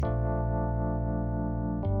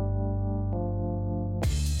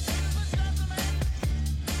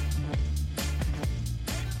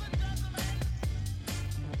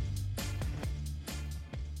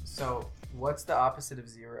What's the opposite of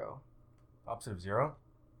zero? Opposite of zero?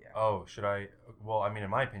 Yeah. Oh, should I? Well, I mean, in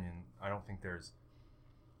my opinion, I don't think there's.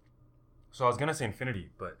 So I was gonna say infinity,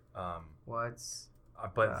 but What's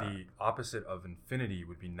the opposite of infinity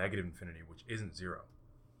would be negative infinity, which isn't zero.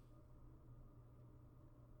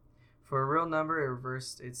 for a real number, it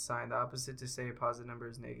reversed its sign. The opposite to say a positive number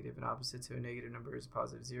is negative, and opposite to a negative number is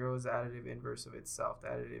positive. Zero is the additive inverse of itself. The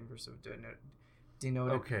additive inverse of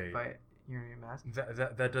denoted by unity of mass.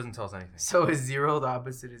 That doesn't tell us anything. So is zero the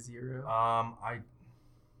opposite of zero? I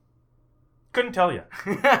couldn't tell you.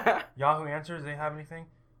 Yahoo Answers, they have anything?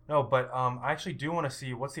 No, but I actually do want to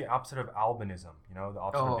see what's the opposite of albinism. You know, the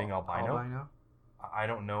opposite of being albino. I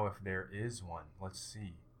don't know if there is one. Let's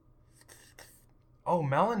see. Oh,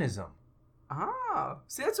 melanism. Ah,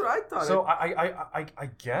 see, that's what I thought. So I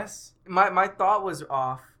guess my thought was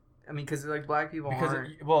off. I mean, because like black people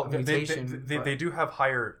they do have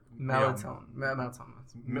higher melatonin.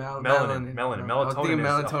 Melanin.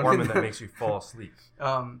 Melatonin is a hormone that makes you fall asleep.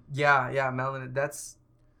 Melanin. That's.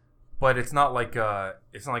 But it's not like a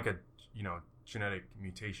genetic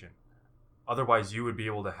mutation. Otherwise, you would be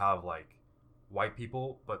able to have like white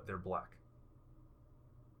people, but they're black.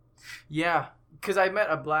 Yeah, because I met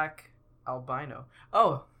a black albino.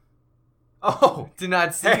 Oh, did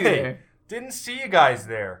not see you there. Didn't see you guys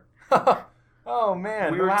there. Oh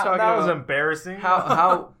man, we were talking that was about embarrassing.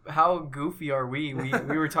 How goofy are we? We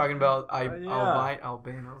were talking about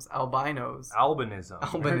albinos.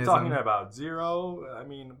 Albinism. We're talking about zero. I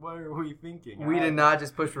mean, what are we thinking? We did not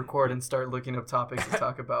just push record and start looking up topics to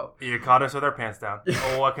talk about. You caught us with our pants down.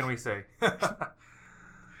 Oh, what can we say? Good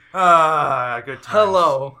times.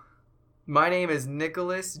 Hello, my name is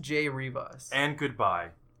Nicholas J. Rivas. And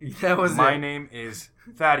goodbye. That was my name is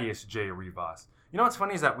Thaddeus J. Rivas. You know what's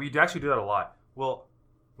funny is that we actually do that a lot. Well,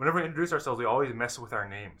 whenever we introduce ourselves, we always mess with our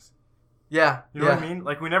names. Yeah. You know what I mean?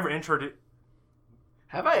 Like we never introduce.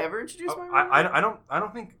 Have I ever introduced my name? I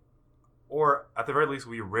don't think, or at the very least,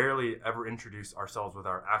 we rarely ever introduce ourselves with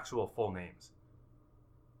our actual full names.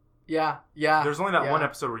 Yeah. There's only that one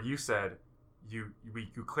episode where you said you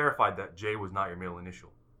clarified that J was not your middle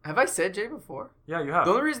initial. Have I said J before? Yeah, you have.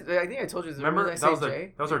 The only reason I think I told you is remember I say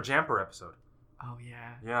J. That was our Jamper episode. Oh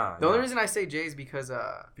yeah. Yeah. The only reason I say J is because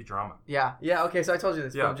Futurama. Yeah. Okay, so I told you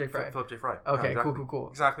this. Philip J. Fry. Philip J. Fry. Okay, yeah, exactly. cool.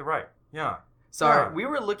 Exactly right. Yeah. Sorry, we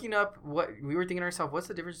were looking up what we were thinking to ourselves. What's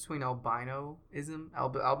the difference between albinism,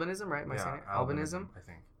 albinism, right? Am I saying it? Albinism, I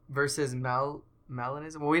think. Versus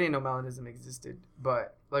melanism. Well, we didn't know melanism existed,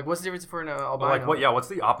 but like, what's the difference for an albino? Well, like what? Yeah, what's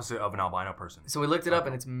the opposite of an albino person? So we looked it up,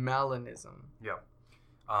 and it's melanism. Yeah.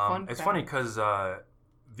 It's funny because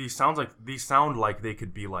these sound like they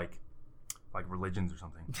could be like religions or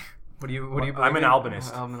something. What do you believe? I'm an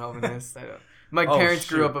albinist. I'm an albinist. My parents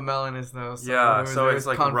grew up a melanist though. So yeah, so it's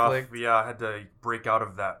like conflict. rough. Yeah, I had to break out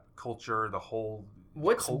of that culture, the whole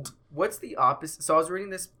cult. What's the opposite? So I was reading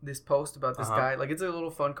this post about this guy. Like it's a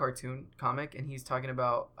little fun cartoon comic, and he's talking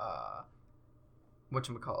about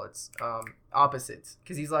whatchamacallits, opposites,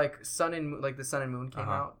 because he's like sun and moon came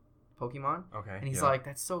out. Pokemon. Okay. And he's like,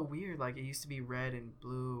 that's so weird. Like it used to be red and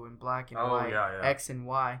blue and black and white, X and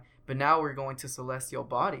Y, but now we're going to celestial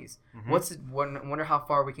bodies. Mm-hmm. Wonder how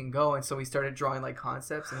far we can go. And so we started drawing like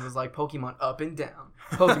concepts, and it was like Pokemon up and down,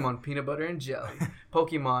 Pokemon peanut butter and jelly,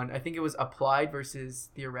 Pokemon. I think it was applied versus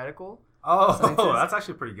theoretical. Oh, that's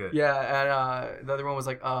actually pretty good. Yeah, and the other one was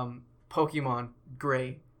like Pokemon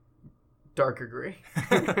gray, darker gray.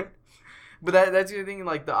 But that's the thing,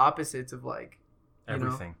 like the opposites of like.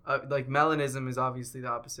 Everything. Like melanism is obviously the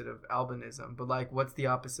opposite of albinism, but like what's the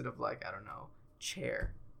opposite of like, I don't know,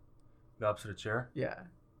 chair? The opposite of chair? Yeah.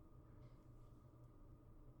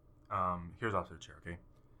 Here's the opposite of chair, okay?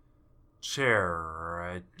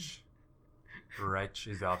 Chair. Wretch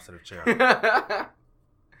is the opposite of chair.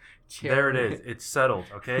 There it is. It's settled,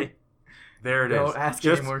 okay? There it is. Don't ask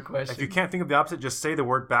any more questions. If you can't think of the opposite, just say the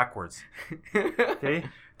word backwards. Okay?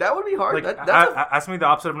 That would be hard. Like, ask me the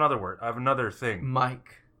opposite of another word. I have another thing.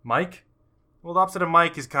 Mike? Well, the opposite of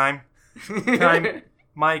Mike is Kime. Kime.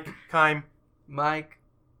 Mike. Kime. Mike.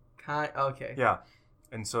 Kime. Okay. Yeah.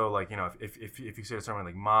 And so, like, you know, if you say something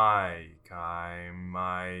like my Kime,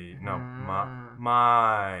 my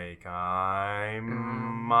Kime,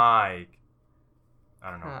 Mike. I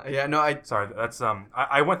don't know. Sorry, that's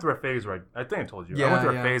I went through a phase where I think I told you. I went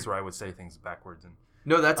through a phase where I would say things backwards, and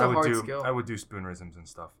that's a hard skill. I would do spoonerisms and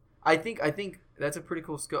stuff. I think that's a pretty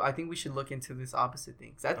cool skill. I think we should look into this opposite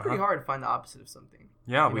thing. That's pretty hard to find the opposite of something.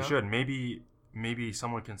 Yeah, we should. Maybe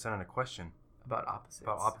someone can send in a question about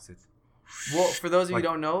opposites. Well, for those of you who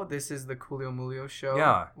don't know, this is the Coolio Mulio show.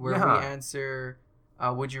 Yeah. Where we answer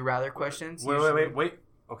would you rather questions. Wait.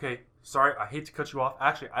 Okay, sorry, I hate to cut you off.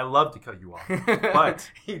 Actually, I love to cut you off, but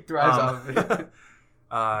he thrives off of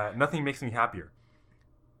it. Nothing makes me happier.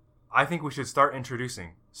 I think we should start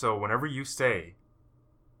introducing. So whenever you say,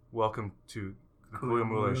 "Welcome to the Coolio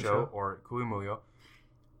Mulio Show" or Coolio Mulio,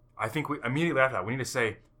 I think we immediately after that we need to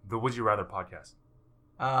say the Would You Rather podcast.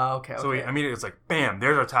 Okay. So immediately it's like, bam,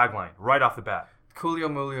 there's our tagline right off the bat.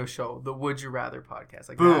 Coolio Mulio Show, the Would You Rather podcast.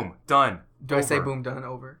 Like boom, that. Done. Do I say boom, done,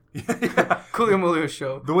 over? Yeah. Coolio Mulio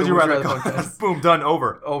Show, the Would You Rather podcast. Boom, done,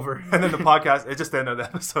 over. Over. And then the podcast, it's just the end of the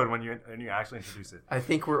episode when you actually introduce it. I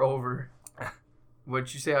think we're over.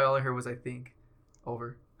 What'd you say? All I heard was I think.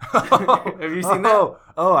 Over. Have you seen that?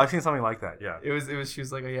 Oh, I've seen something like that. Yeah. It was. She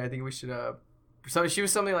was like, oh, yeah, I think we should. So she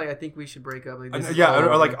was something like, I think we should break up. Like,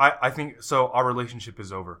 or like I think so. Our relationship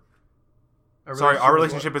is over. Our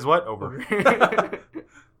relationship is what? Over.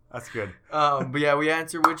 That's good. But yeah, we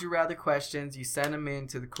answer Would You Rather questions. You send them in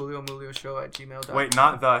to the Coolio Mulio Show at gmail.com. Wait,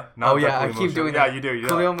 not the. Not the I keep doing that. Yeah, you do.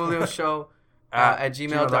 Coolio Mulio Show at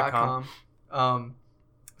gmail.com.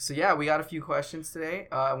 So yeah, we got a few questions today.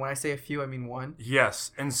 When I say a few, I mean one.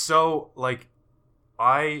 Yes, and so like,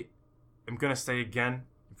 I am gonna say again,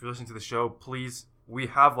 if you're listening to the show, please, we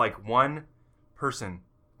have like one person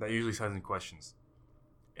that usually sends in questions,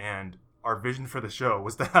 and our vision for the show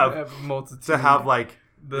was to have like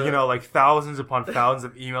like thousands upon thousands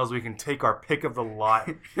of emails. We can take our pick of the lot,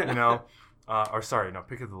 pick of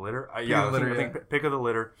the litter. I think pick of the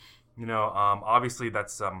litter. Obviously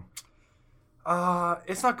that's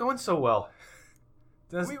it's not going so well.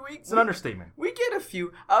 It's an understatement. We get a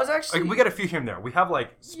few. I was actually we get a few here and there. We have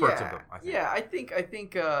like spurts of them. I think. Yeah, I think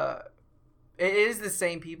it is the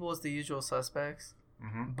same people as The Usual Suspects,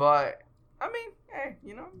 but I mean,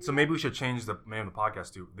 So maybe we should change the name of the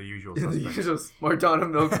podcast to The Usual Suspects. The Usual Martana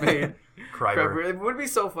Milkmaid. Kryber. It would be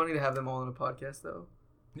so funny to have them all in a podcast, though.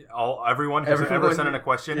 Everyone who's ever sent in a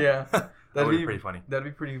question. Yeah, that'd be pretty funny. That'd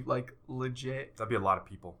be pretty legit. That'd be a lot of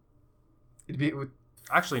people. It'd be with.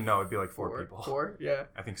 Actually, no, it'd be like four people. 4, yeah.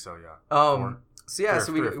 I think so, yeah. So yeah,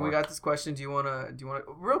 we got this question. Do you wanna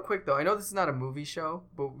real quick though? I know this is not a movie show,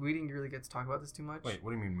 but we didn't really get to talk about this too much. Wait,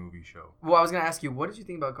 what do you mean movie show? Well, I was gonna ask you, what did you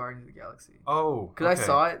think about Guardians of the Galaxy? Oh, because I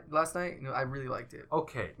saw it last night. I really liked it.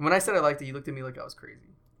 Okay. When I said I liked it, you looked at me like I was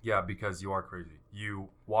crazy. Yeah, because you are crazy. You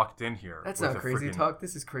walked in here. That's not crazy talk.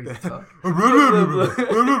 This is crazy talk.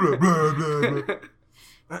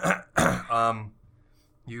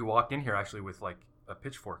 You walked in here actually with like a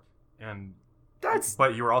pitchfork,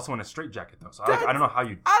 but you were also in a straitjacket though. So I don't know how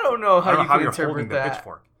you. I don't know how you you're interpret holding that. the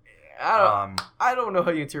pitchfork. I don't know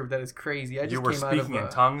how you interpret that as crazy. You were speaking in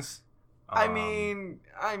tongues. I mean,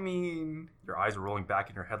 your eyes were rolling back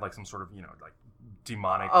in your head like some sort of like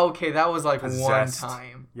demonic. Okay, that was like possessed. One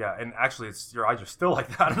time. Yeah, and actually, your eyes are still like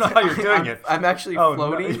that. I don't know how you're doing it. I'm actually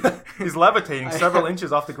floating. No. He's levitating several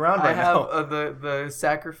inches off the ground right now. I have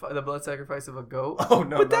the blood sacrifice of a goat. Oh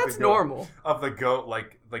no, but that's normal. Of the goat,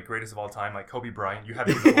 like greatest of all time, like Kobe Bryant. You have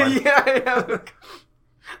the blood. Yeah, I have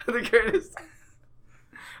the greatest.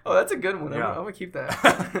 Oh, that's a good one. Yeah. I'm gonna keep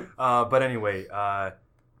that. But anyway, so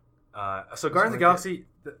Guardians of the Galaxy.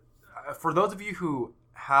 For those of you who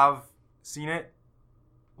have seen it.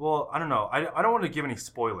 Well, I don't know. I don't want to give any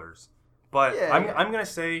spoilers, but I'm gonna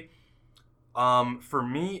say, for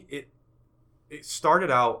me, it started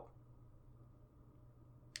out.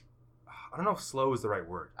 I don't know if slow is the right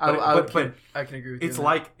word, but I can agree with you. It's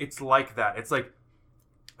like that. It's like,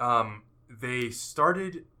 they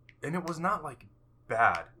started, and it was not like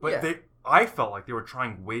bad, but I felt like they were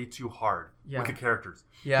trying way too hard with the characters.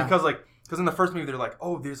 Yeah, because in the first movie they're like,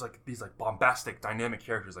 oh, there's like these like bombastic, dynamic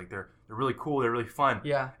characters, like they're really cool, they're really fun.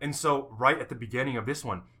 Yeah. And so right at the beginning of this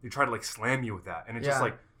one, they try to like slam you with that, and it's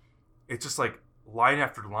just like line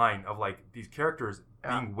after line of like these characters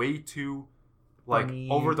being way too like funny,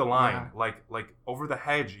 over the line, like over the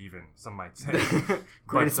hedge, even some might say.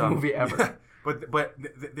 Greatest movie ever. But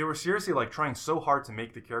they were seriously like trying so hard to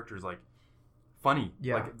make the characters like funny.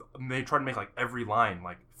 Yeah. Like they tried to make like every line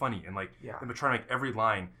like funny, and like they were trying to make every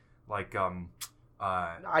line like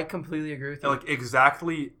I completely agree with you. Like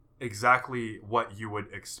exactly what you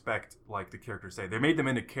would expect like the characters say. They made them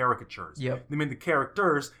into caricatures. Yep. They made the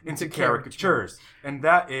characters into caricatures. And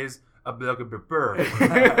that is a bird.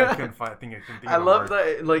 I couldn't think I love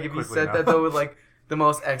that, like if you said that though with like the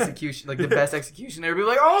most execution, like the best execution,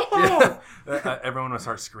 everybody would be like, oh! Yeah. Everyone would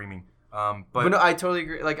start screaming. But no, I totally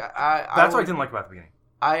agree. Like that's what I didn't like about the beginning.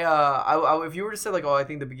 I if you were to say like, oh, I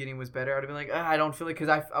think the beginning was better, I'd have been like, I don't feel it, because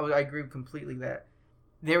I agree completely that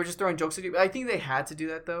they were just throwing jokes at you. I think they had to do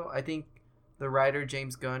that though. I think the writer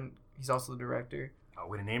James Gunn, he's also the director. Oh,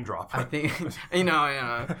 with a name drop. I think I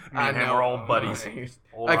know. We're all buddies.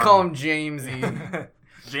 I call him Jamesy.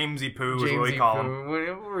 Jamesy Poo is what we call him.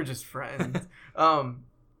 We're just friends.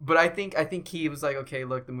 But I think he was like, okay,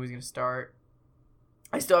 look, the movie's gonna start.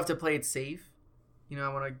 I still have to play it safe. You know,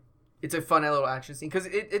 I want to. It's a fun little action scene because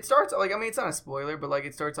it starts like, I mean, it's not a spoiler, but like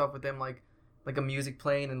it starts off with them like a music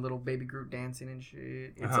playing and little baby Groot dancing and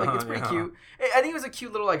shit. It's like it's pretty cute. I think it was a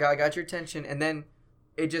cute little like, I got your attention, and then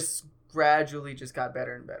it just gradually just got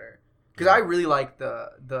better and better. Because I really like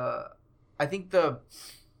I think the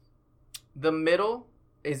middle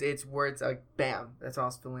it's where it's like bam, that's all I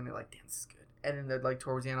was feeling it like, damn, this is good. And then like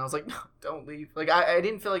towards the end I was like, no, don't leave. Like I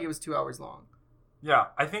didn't feel like it was 2 hours long. Yeah,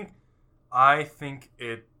 I think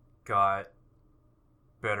it got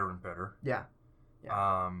better and better. Yeah.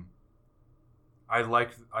 I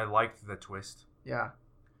liked the twist. Yeah.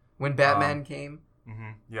 When Batman came.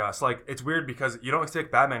 Mm-hmm. Yeah, it's like it's weird because you don't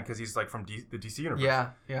expect Batman because he's like from the DC universe.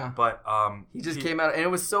 Yeah. But he just came out, and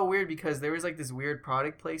it was so weird because there was like this weird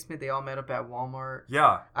product placement. They all met up at Walmart.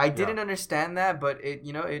 Yeah. I didn't understand that, but it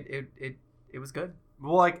was good.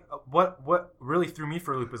 Well, like what really threw me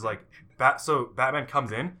for a loop is like Batman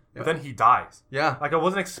comes in, but then he dies. Yeah. Like I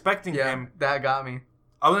wasn't expecting him. That got me.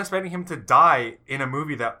 I wasn't expecting him to die in a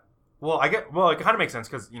movie that. Well, it kind of makes sense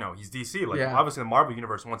because he's DC. Like obviously the Marvel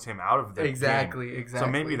universe wants him out of the Exactly. So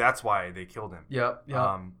maybe that's why they killed him. Yep.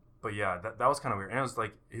 But yeah, that was kind of weird. And it was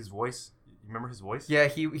like his voice. You remember his voice? Yeah,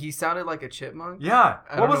 he sounded like a chipmunk. Yeah.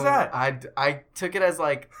 What was that? I took it as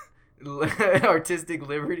like artistic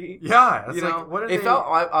liberty. Yeah. It's like, what it felt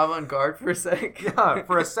avant-garde for a sec. Yeah,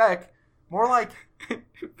 for a sec. More like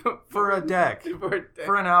for a deck.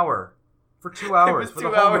 For an hour. For 2 hours. For the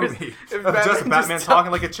whole movie. Just Batman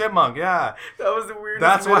talking like a chipmunk. Yeah. That was the weirdest.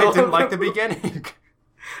 That's why I didn't like the beginning.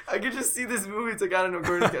 I could just see this movie. It's like, I don't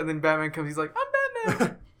know. And then Batman comes. He's like, I'm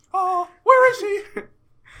Batman. Oh, where is she?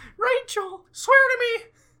 Rachel. Swear to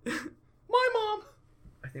me. My mom.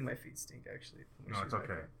 I think my feet stink, actually. No, it's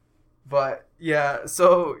okay. But, yeah.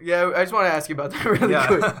 So, yeah, I just want to ask you about that really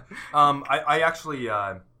quick. I actually,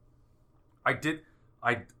 I did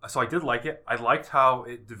like it. I liked how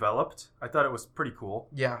it developed. I thought it was pretty cool.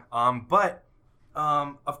 Yeah. But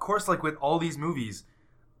of course, like with all these movies,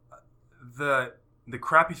 the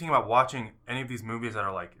crappy thing about watching any of these movies that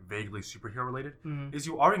are like vaguely superhero related is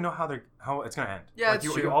you already know how it's gonna end. Yeah, like,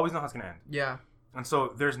 you always know how it's gonna end. Yeah. And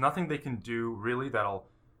so there's nothing they can do really that'll,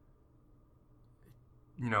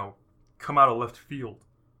 come out of left field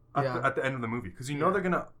at the end of the movie because they're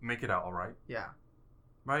gonna make it out all right. Yeah.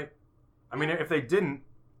 Right. I mean, if they didn't,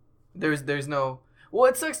 there's no. Well,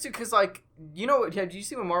 it sucks too because like did you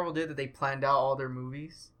see what Marvel did that they planned out all their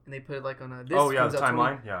movies and they put it like on a the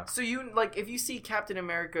timeline. Yeah. So if you see Captain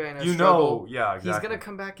America in a struggle, exactly. He's gonna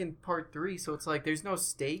come back in part 3. So it's like there's no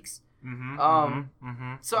stakes.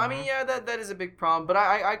 So I mean, yeah, that is a big problem. But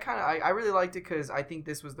I really liked it because I think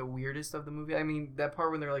this was the weirdest of the movie. I mean, that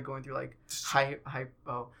part when they're like going through like I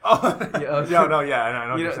know.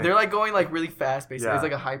 They're like going like really fast. Basically, yeah. It's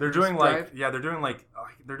like a hyper.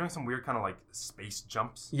 They're doing some weird kind of like space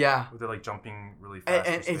jumps. Yeah, where they're like jumping really fast.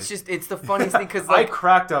 And it's the funniest thing because like, I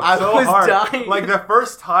cracked up so hard. Dying. Like the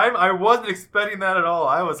first time, I wasn't expecting that at all.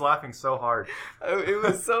 I was laughing so hard. It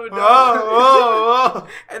was so dumb. Whoa.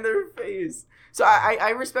 And their face. So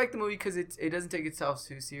I respect the movie because it doesn't take itself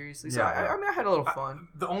too seriously. So I mean, I had a little fun.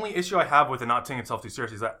 The only issue I have with it not taking itself too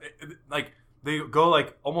seriously is that like they go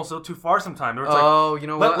like almost too far sometimes. You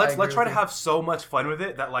know what? Let's try to have so much fun with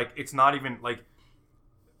it that like it's not even like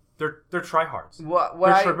they're tryhards.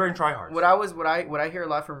 They're very tryhards. What I hear a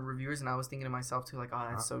lot from reviewers, and I was thinking to myself too, like, oh,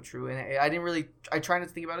 that's so true. And I try not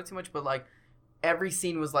to think about it too much, but like every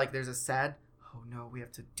scene was like, there's a sad, oh no, we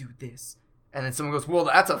have to do this, and then someone goes, well,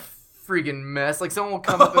 that's a freaking mess. Like someone will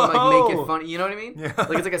come up and like make it funny. You know what I mean? Yeah.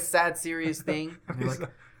 Like it's like a sad, serious thing. And you're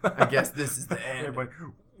like, I guess this is the end.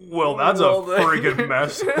 Well, that's a freaking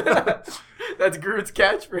mess. That's Groot's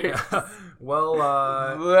catchphrase. Yeah. Well,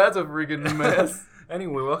 that's a freaking mess.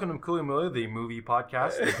 Anyway, welcome to Cooley Miller, the movie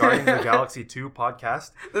podcast, the Guardians of the Galaxy 2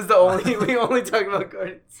 podcast. This is the only we only talk about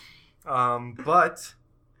Guardians. But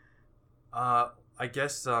I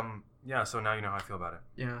guess yeah. So now you know how I feel about it.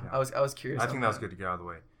 Yeah. I was curious. I think that was good to get out of the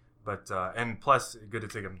way. But and plus, good to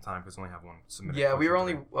take up the time because we only have one submitted. Yeah, we were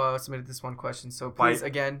only submitted this one question, so please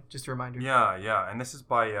again, just a reminder. Yeah, and this is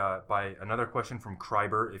by another question from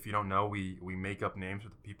Kryber. If you don't know, we make up names for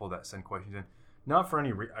the people that send questions in, not for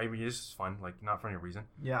any I mean, it's just fun, like not for any reason.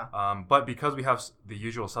 Yeah. But because we have the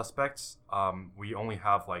usual suspects, we only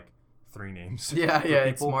have like 3 names. Yeah.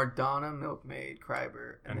 It's Mardonna, Milkmaid,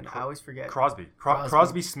 Kryber, and then I always forget Crosby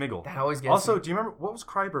Smiggle. That always gets Also, me. do you remember what was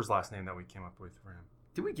Kryber's last name that we came up with for him?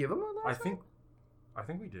 Did we give him a last name? I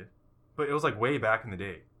think we did. But it was like way back in the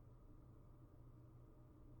day.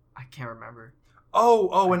 I can't remember.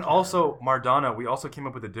 And also Mardana. We also came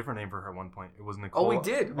up with a different name for her at one point. It was Nicole. Oh, we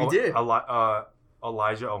did.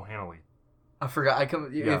 Elijah O'Hanley. I forgot.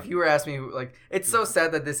 If you were asking me, like, it's so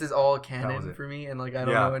sad that this is all canon for me, and like I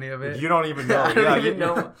don't know any of it. You don't even know. I don't even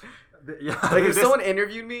know. Like if someone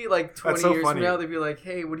interviewed me like 20 years from now, they'd be like,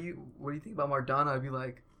 "Hey, what do you think about Mardana?" I'd be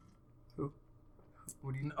like, "Who?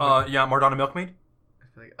 What do you?" Mardana Milkmaid. I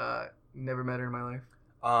feel like never met her in my life.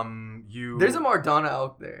 There's a Mardana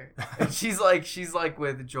out there. And she's like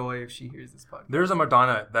with joy if she hears this podcast. There's a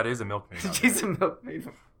Mardana that is a milkmaid. She's a milkmaid.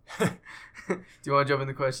 Do you want to jump in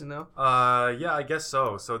the question though? Yeah, I guess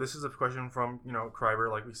so. So this is a question from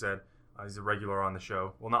Kreiber, like we said. He's a regular on the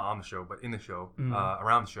show. Well, not on the show, but in the show,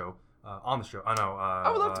 around the show, on the show. I know.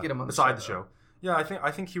 I would love to get him on beside the show. Yeah,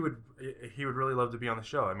 I think he would really love to be on the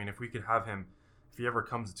show. I mean, if we could have him, if he ever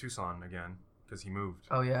comes to Tucson again. Because he moved.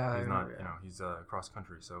 Oh yeah, he's not. He's cross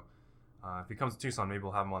country. So if he comes to Tucson, maybe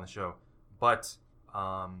we'll have him on the show. But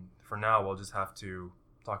for now, we'll just have to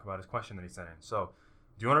talk about his question that he sent in. So,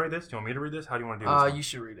 do you want to read this? Do you want me to read this? How do you want to do this? You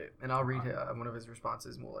should read it, and I'll read one of his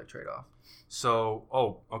responses, and we'll like trade off. So,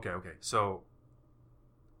 okay. So,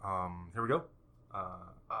 here we go.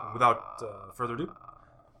 Without further ado,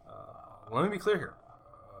 let me be clear here.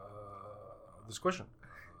 This question,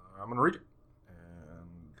 I'm gonna read it.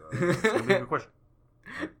 It's going to be a good question.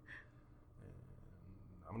 And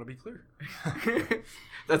I'm going to be clear.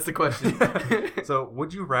 That's the question. So,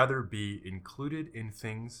 would you rather be included in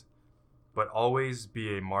things, but always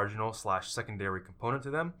be a marginal / secondary component to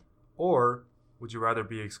them? Or would you rather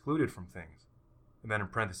be excluded from things? And then in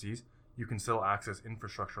parentheses, you can still access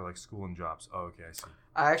infrastructure like school and jobs. Oh, okay, I see.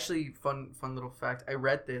 I actually, fun little fact, I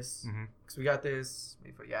read this, because we got this,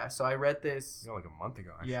 so I read this. Like a month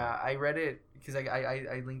ago, actually. Yeah, I read it, because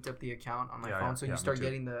I linked up the account on my phone, so you start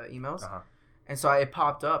getting the emails. And so it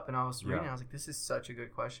popped up, and I was reading, I was like, this is such a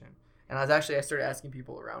good question. And I started asking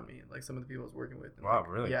people around me, like some of the people I was working with. And wow,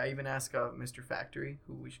 really? Yeah, I even asked Mr. Factory,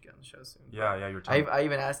 who we should get on the show soon. Yeah, you were talking. I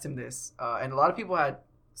even asked him this, and a lot of people had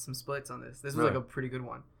some splits on this. This was like a pretty good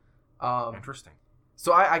one. Interesting.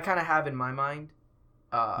 So I kind of have in my mind.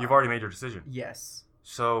 You've already made your decision. Yes.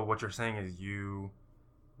 So what you're saying is you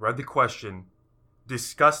read the question,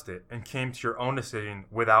 discussed it, and came to your own decision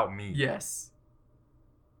without me. Yes.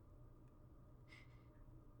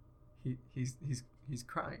 He's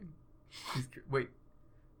crying. Wait.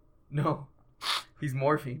 No. He's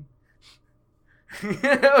morphine.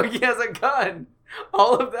 Oh, he has a gun.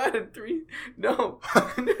 All of that in 3. No.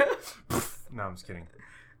 No, I'm just kidding.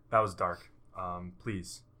 That was dark.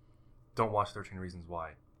 Please, don't watch 13 Reasons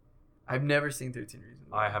Why. I've never seen 13 Reasons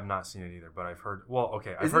Why. I have not seen it either, but I've heard... Well,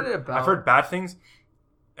 okay. I've I've heard bad things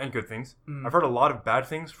and good things. I've heard a lot of bad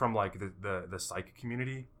things from, like, the psych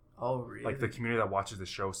community. Oh, really? Like, the community that watches the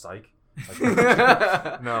show Psych. Like,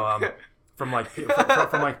 no, from, like,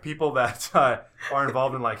 from like, people that are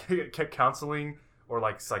involved in, like, counseling or,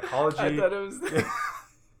 like, psychology. I thought it was...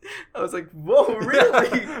 I was like, whoa,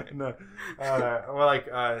 really? No.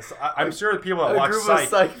 So I'm sure the people that watch Psych... A group of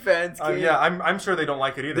Psych fans yeah, I'm sure they don't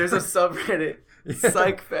like it either. There's a subreddit.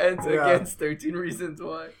 Psych fans against 13 Reasons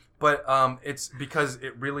Why. But it's because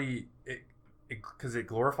it really... Because it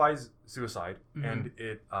glorifies suicide, and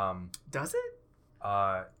it... Does it?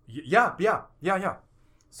 Yeah.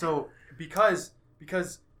 So, because...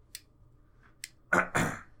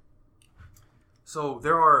 So,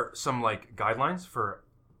 there are some, like, guidelines for...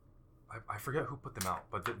 I forget who put them out,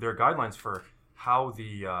 but there are guidelines for how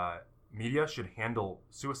the media should handle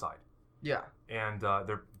suicide. Yeah. And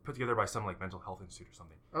they're put together by some like mental health institute or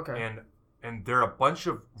something. Okay. And there are a bunch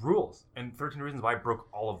of rules, and 13 Reasons Why broke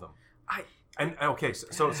all of them. Okay,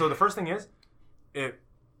 so the first thing is, it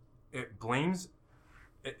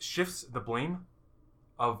shifts the blame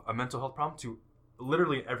of a mental health problem to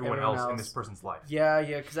literally everyone else in this person's life. Yeah,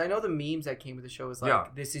 because I know the memes that came with the show was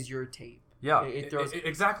like, this is your tape. Yeah, it throws...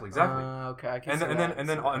 exactly. Okay, I can see that. And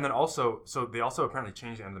then also, so they also apparently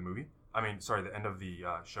changed the end of the movie. I mean, sorry, the end of the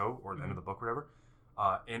show or the end of the book, or whatever.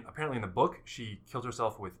 And apparently in the book, she killed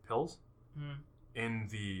herself with pills. In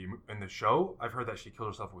the show, I've heard that she killed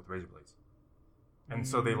herself with razor blades. And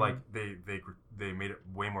so they made it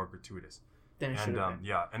way more gratuitous. Then it should have been.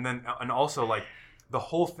 Yeah, and also like the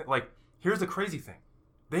whole thing. Like, here's the crazy thing: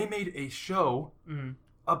 they made a show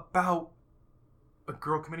about a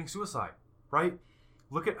girl committing suicide. Right?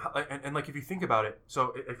 Look at how, and like if you think about it,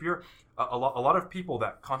 so if you're a lot of people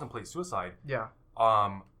that contemplate suicide,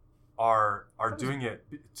 are doing it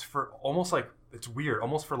for almost like, it's weird,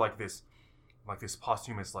 almost for like this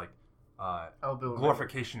posthumous like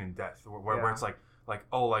glorification in death, where it's like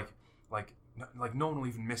no one will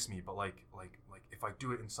even miss me, but like if I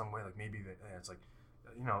do it in some way, like maybe it's like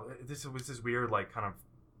this was this weird like kind of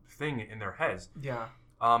thing in their heads. Yeah.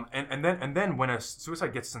 And then when a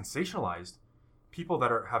suicide gets sensationalized, people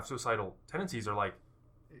that have suicidal tendencies are like,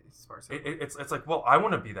 it's like, well, I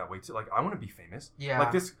want to be that way too. Like, I want to be famous. Yeah.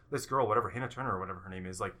 Like this girl, whatever, Hannah Turner or whatever her name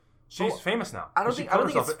is, like she's famous now. I don't think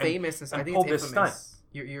it's famous. I think it's infamous.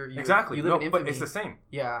 You're exactly. You live in but it's the same.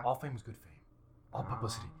 Yeah. All fame is good fame. All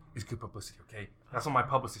publicity is good publicity. Okay, that's what my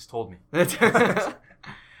publicist told me.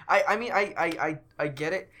 I mean, I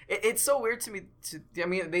get it. It's so weird to me. I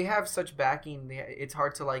mean, they have such backing. It's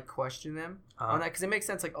hard to like question them on that because it makes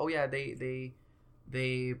sense. Like, oh yeah, they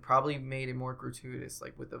probably made it more gratuitous,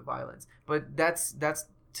 like with the violence. But that's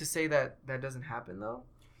to say that doesn't happen though.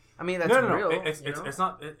 I mean, that's real.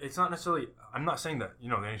 It's not necessarily. I'm not saying that they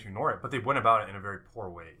need to ignore it, but they went about it in a very poor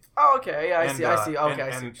way. Oh, okay, yeah, I see. Okay,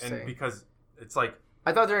 I see what you're saying. And because it's like.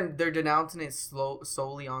 I thought they're denouncing it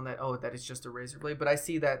solely on that. Oh, that it's just a razor blade. But I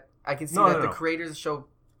see that. I can see the creators of the show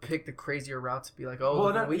pick the crazier route to be like,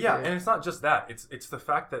 oh, well, and it's not just that. It's the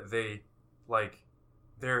fact that they like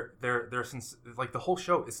they're like the whole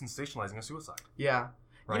show is sensationalizing a suicide. Yeah,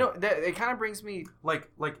 right? It kind of brings me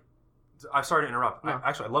like. I'm sorry to interrupt. No.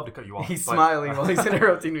 I'd love to cut you off. He's smiling while he's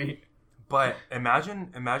interrupting me. But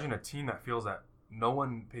imagine a teen that feels that no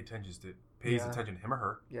one pays attention to him or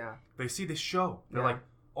her. Yeah. They see this show. They're like,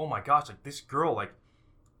 oh my gosh, like this girl, like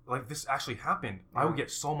this actually happened. Yeah. I would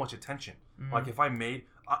get so much attention. Mm-hmm. Like if I made,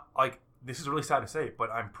 this is really sad to say,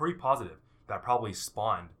 but I'm pretty positive that probably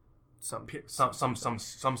spawned some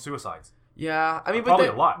suicides. Yeah, I mean, probably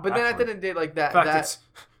a lot. But then at the end of the day, like that. In fact,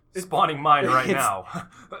 it's spawning mine right now.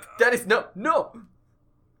 That is no. No,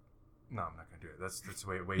 I'm not gonna do it. That's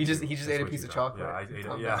way. He just ate a piece of chocolate. Yeah, I ate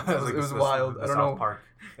it. Yeah, it was wild. I don't know. South Park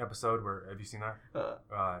episode where have you seen that?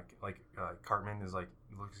 Cartman is like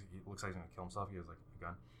looks like he's gonna kill himself. He has like a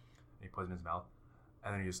gun, and he puts it in his mouth,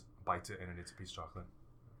 and then he just bites it, and then it's a piece of chocolate.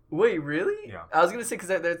 Wait, really? Yeah. I was gonna say because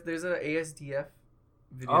there's an ASDF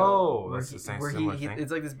video. Oh, that's the same similar thing.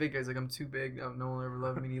 It's like this big guy. He's like, I'm too big. No one will ever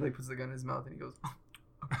love me. And he like puts the gun in his mouth and he goes.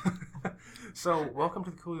 So, welcome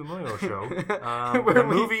to the Coolio Milio Show, the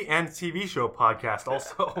movie and TV show podcast.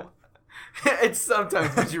 Also, it's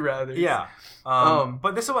sometimes Would You Rather. Yeah,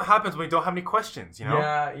 but this is what happens when we don't have any questions.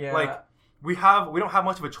 Yeah. Like we don't have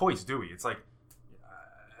much of a choice, do we? It's like,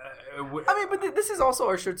 I mean, but this is also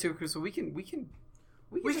our show too, because we can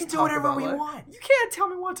do whatever we want. You can't tell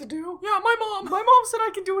me what to do. Yeah, my mom said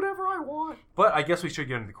I can do whatever I want. But I guess we should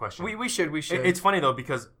get into the question. We should. It's funny though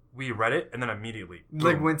because we read it and then immediately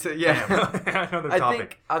went to another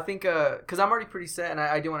topic. I think because I'm already pretty set and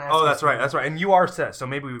I do want to ask. Oh, that's right, and you are set, so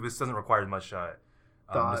maybe this doesn't require as much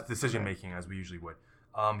decision making as we usually would.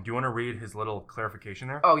 Do you want to read his little clarification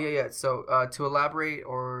there? Oh yeah. So to elaborate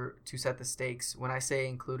or to set the stakes, when I say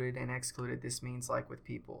included and excluded, this means like with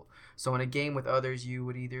people. So in a game with others, you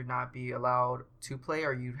would either not be allowed to play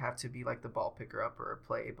or you'd have to be like the ball picker up or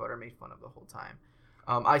play but are made fun of the whole time.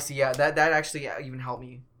 I see. Yeah, that actually even helped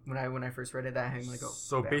me when I first read it. That I'm like, oh.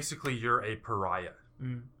 So basically, you're a pariah.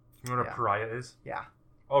 Mm. You know what a pariah is? Yeah.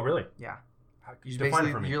 Oh really? Yeah. Define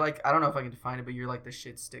it for me. You're like, I don't know if I can define it, but you're like the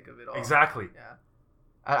shit stick of it all. Exactly. Yeah.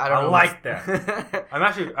 I don't know. Like that. I'm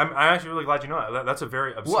actually really glad you know that. That's a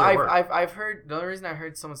very obscure word. I've heard, the only reason I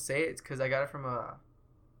heard someone say it is because I got it from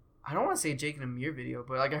I don't want to say Jake and Amir video,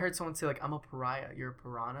 but like I heard someone say like, I'm a pariah, you're a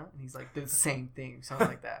piranha, and he's like the same thing, something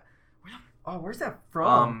like that. Where's that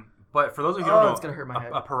from? But for those of you who don't know, it's gonna hurt my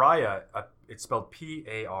head. A pariah, it's spelled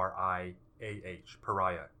Pariah,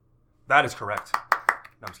 pariah. That is correct.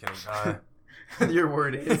 No, I'm just kidding. Your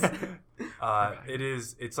word is.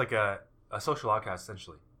 It's like a social outcast,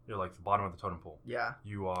 essentially. You're like the bottom of the totem pole. Yeah.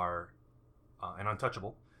 You are an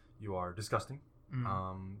untouchable. You are disgusting.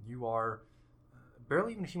 Mm. You are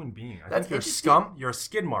barely even a human being. I think you're scum. You're a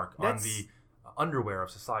skid mark on the underwear of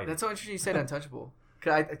society. That's so interesting you said untouchable.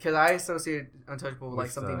 Because I associated untouchable with like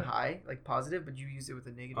something high, like positive, but you use it with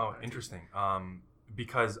a negative. Oh, interesting.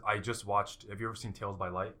 Because I just watched. Have you ever seen Tales by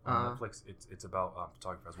Light on Netflix? It's about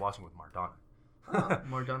photography. I was watching with Mardana.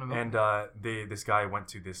 Mardana. And this guy went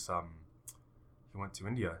to this. He went to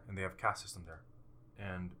India, and they have caste system there,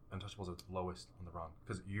 and untouchables are the lowest on the rung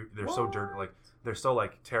because they're so dirty, like they're so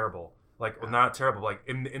like terrible, like well, not terrible, like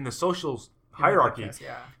in the social hierarchy,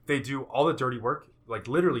 they do all the dirty work, like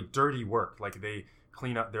literally dirty work, like they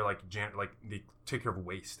clean up, they're like they take care of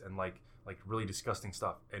waste and like really disgusting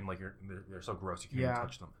stuff, and like they're so gross you can't even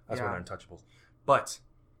touch them. That's why they're untouchables. But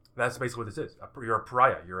that's basically what this is. You're a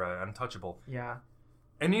pariah. You're an untouchable. Yeah.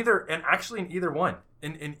 In either one,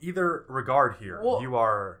 in either regard here, you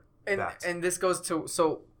are that. And this goes to,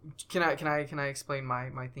 so can I explain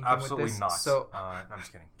my thinking Absolutely with this? Not. So I'm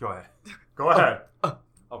just kidding. Go ahead.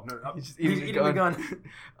 Oh no, he's just eating a gun.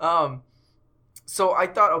 So I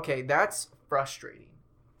thought, okay, that's frustrating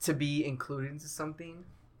to be included into something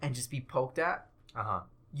and just be poked at.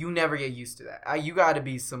 You never get used to that. You got to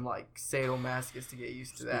be some like sadomasochist to get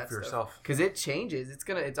used to that. Speak for yourself. Because it changes.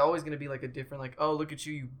 It's always gonna be like a different like, oh, look at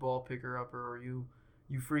you ball picker upper, or you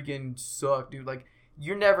freaking suck, dude. Like,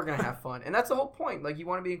 you're never gonna have fun, and that's the whole point. Like, you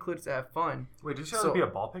want to be included to have fun. Wait, did you say to be a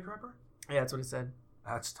ball picker upper? Yeah, that's what it said.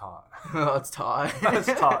 That's taut. Oh, it's taut. That's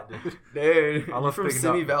taut, dude. Dude, I love from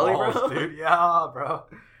Simi Valley, balls, bro. Dude, yeah, bro.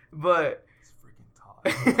 But it's freaking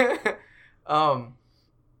taut.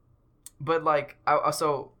 But like, I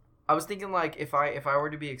was thinking like, if I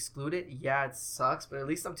were to be excluded, yeah, it sucks. But at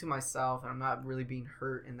least I'm to myself, and I'm not really being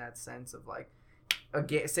hurt in that sense of like,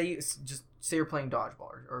 say you're playing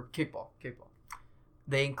dodgeball or kickball.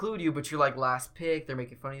 They include you, but you're like last pick. They're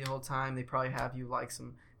making fun of you the whole time. They probably have you like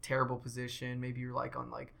some terrible position. Maybe you're like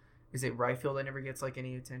on like, is it right field that never gets like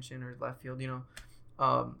any attention, or left field? You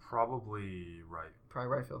know, probably right. Probably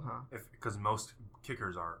right field, huh? Because most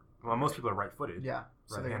kickers are. Well, most people are right-footed. Yeah.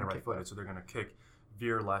 Right-handed, right-footed. So they're gonna kick,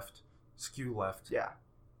 veer left, skew left. Yeah.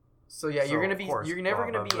 So yeah, you're never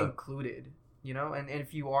gonna be included. You know, and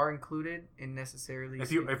if you are included in necessarily,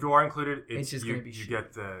 if you are included, it's just gonna be you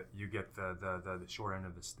get the short end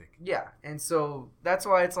of the stick. Yeah, and so that's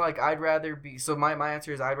why it's like I'd rather be. So my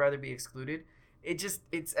answer is I'd rather be excluded. It's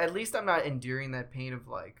at least I'm not enduring that pain of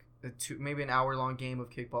like maybe an hour-long game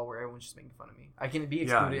of kickball where everyone's just making fun of me. I can be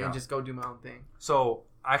excluded and just go do my own thing. So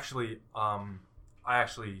actually, I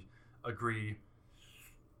actually agree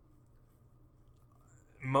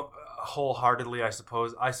wholeheartedly. I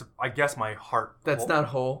suppose. I guess my heart. That's not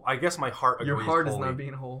whole. I guess my heart. Your heart wholly. is not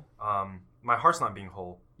being whole. My heart's not being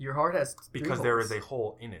whole. Your heart has because there is a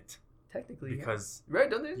hole in it. Technically, because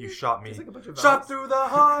right? Don't they? You shot me. Like a bunch of shot through the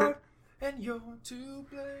heart. And you're to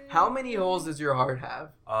blame. How many holes does your heart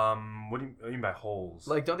have? What do you mean by holes?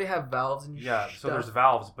 Like, don't they have valves in your stuff? So there's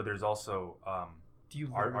valves, but there's also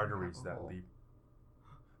arteries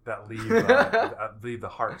that leave the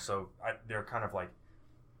heart. So they're kind of like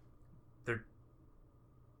they're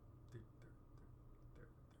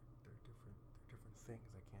different things.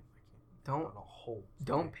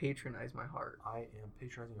 Don't patronize my heart. I am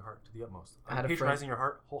patronizing your heart to the utmost. I'm patronizing your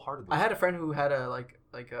heart wholeheartedly. I had a friend who had a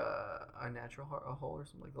natural heart, a hole or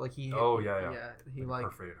something like he. He like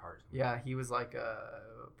perforated heart. Yeah, he was like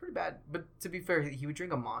pretty bad. But to be fair, he would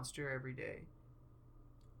drink a Monster every day.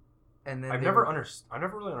 And then I've never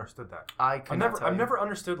really understood that. I've never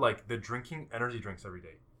understood like the drinking energy drinks every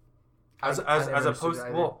day. As opposed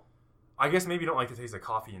to, well, I guess maybe you don't like the taste of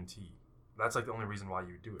coffee and tea. That's like the only reason why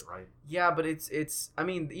you do it, right? Yeah, but it's I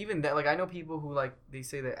mean, even that, like, I know people who like they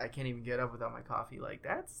say that I can't even get up without my coffee. Like,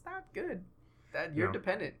 that's not good. That you're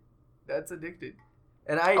dependent. That's addicted.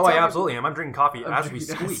 And I absolutely am. I'm drinking coffee as we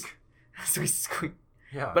squeak. As we squeak.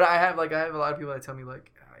 Yeah. But I have a lot of people that tell me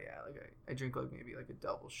like, oh yeah, like I drink like maybe like a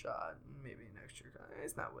double shot, maybe an extra.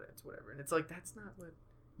 It's not what it's whatever. And it's like, that's not what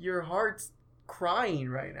your heart's crying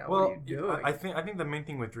right now. Well, what are you doing? I think the main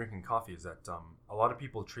thing with drinking coffee is that a lot of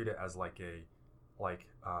people treat it as like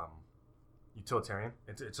utilitarian.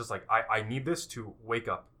 It's just like I need this to wake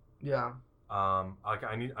up. Yeah. Like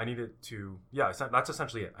I need it to that's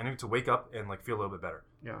essentially it. I need it to wake up and like feel a little bit better.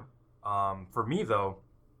 Yeah. For me though,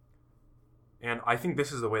 and I think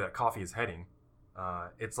this is the way that coffee is heading.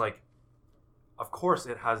 It's like, of course,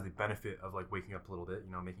 it has the benefit of like waking up a little bit,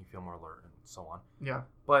 making you feel more alert and so on. Yeah.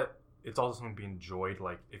 But it's also something to be enjoyed.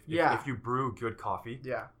 Like if you brew good coffee,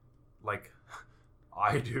 like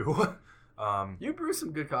I do, you brew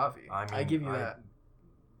some good coffee. I mean, I give you that.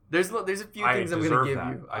 There's a few things I'm gonna give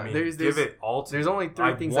you. I mean, give it all to There's only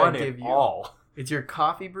 3 things I give you. All. It's your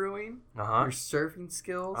coffee brewing, your surfing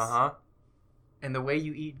skills, and the way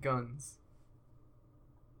you eat guns.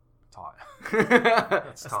 Taut.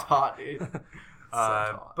 That's taut, dude. So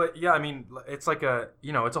taut. But yeah, I mean, it's like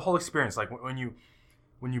it's a whole experience. Like when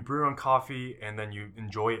you brew on coffee and then you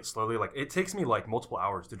enjoy it slowly, like it takes me like multiple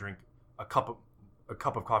hours to drink a cup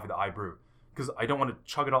of coffee that I brew because I don't want to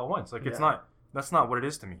chug it all at once. Like that's not what it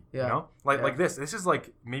is to me. Yeah. You know, like this is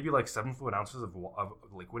like maybe like 7 fluid ounces of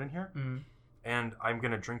liquid in here, and I'm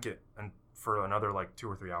gonna drink it and for another like 2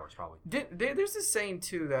 or 3 hours probably. There's this saying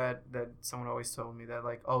too that someone always told me that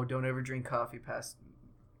like, oh, don't ever drink coffee past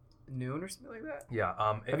noon or something like that. Yeah.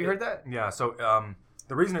 Have you heard that? Yeah. So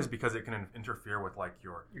the reason is because it can interfere with like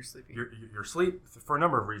your sleeping. Your sleep for a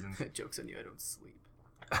number of reasons. Joke's on you, I don't sleep.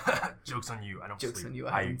 Joke's on you, I don't sleep. Joke's on you,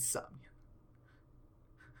 I have insomnia.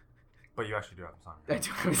 But you actually do have insomnia. I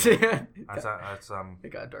do. That's It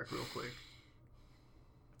got dark real quick.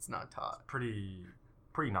 It's not taut. Pretty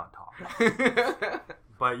not taut.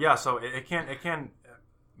 But yeah, so it can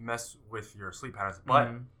mess with your sleep patterns, but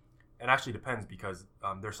it actually depends because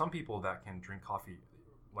there's some people that can drink coffee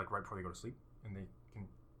like right before they go to sleep and they can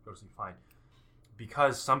go to sleep fine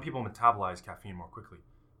because some people metabolize caffeine more quickly.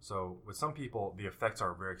 So with some people the effects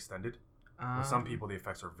are very extended. With some people the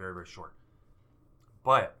effects are very, very short.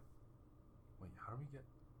 But wait, how do we get?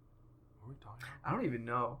 What are we talking about? I don't even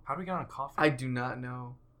know. How do we get on coffee? I do not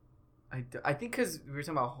know. I think because we were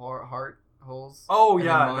talking about heart holes. Oh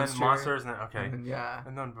yeah, and then monsters, and then okay, and then, yeah,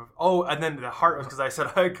 and then the heart was because I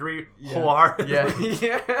said I agree wholeheartedly.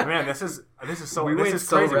 Yeah. Man, this is so. We went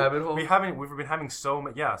so crazy. Rabbit hole. We've been having so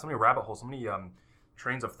many rabbit holes, so many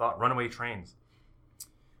trains of thought, runaway trains,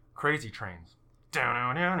 crazy trains.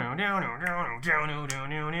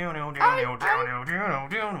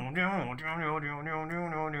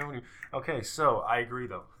 Okay, so I agree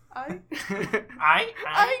though.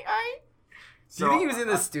 Do you think he was in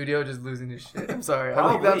the studio just losing his shit? I'm sorry. I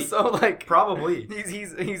think that's so like probably.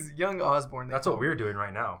 He's young Osborne. That's what we're doing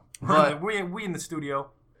right now. But we in the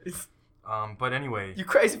studio. But anyway, you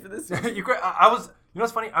crazy for this? I was. You know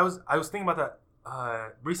what's funny? I was thinking about that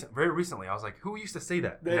very recently. I was like, who used to say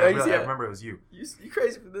that? I remember it was you. You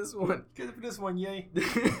crazy for this one? Crazy for this one, yay!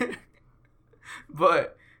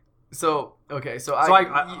 But so okay, so I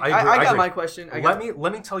got my question. Let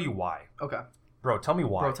me tell you why. Okay, bro, tell me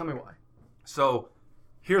why. So,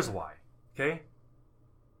 here's why. Okay.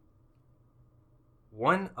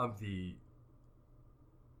 One of the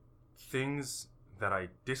things that I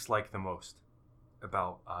dislike the most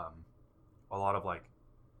about a lot of like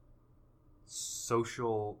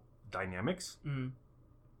social dynamics.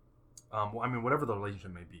 Well, I mean, whatever the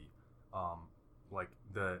relationship may be, like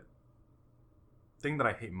the thing that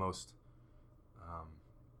I hate most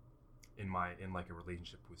in like a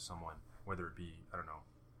relationship with someone, whether it be, I don't know,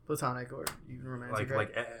 platonic or even romantic,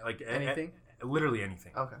 like anything, literally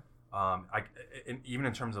anything. Okay. Even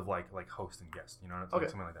in terms of like host and guest, you know, okay.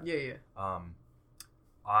 Something like that. Yeah.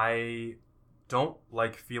 I don't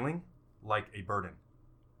like feeling like a burden.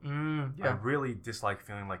 Yeah. I really dislike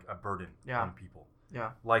feeling like a burden on people.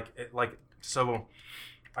 Yeah. So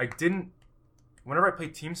I didn't. Whenever I play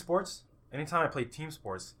team sports, anytime I play team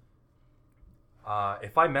sports,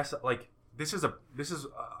 if I mess up, like this is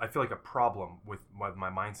I feel like a problem with my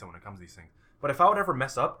mindset when it comes to these things. But if I would ever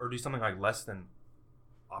mess up or do something like less than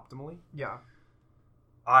optimally,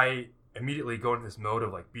 I immediately go into this mode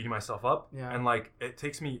of like beating myself up, and like it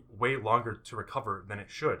takes me way longer to recover than it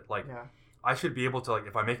should. Like I should be able to, like,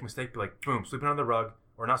 if I make a mistake, be like, boom, sweep it on the rug,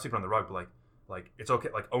 or not sweep it on the rug, but like it's okay,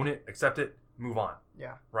 like own it, accept it, move on.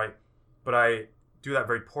 Yeah. Right. But I do that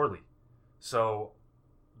very poorly, so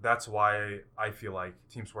that's why I feel like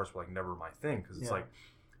team sports were like never my thing, because it's like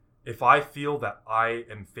if I feel that I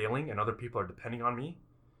am failing and other people are depending on me,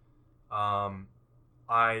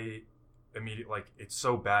 I immediately, like, it's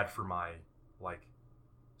so bad for my like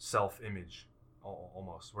self-image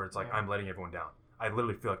almost, where it's like I'm letting everyone down. I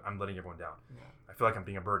literally feel like I'm letting everyone down. Yeah. I feel like I'm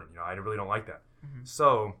being a burden. You know, I really don't like that. Mm-hmm.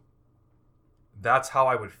 So that's how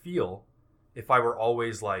I would feel if I were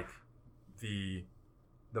always like the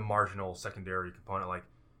marginal secondary component. Like,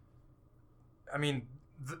 I mean,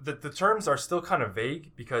 the terms are still kind of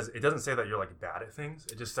vague because it doesn't say that you're like bad at things.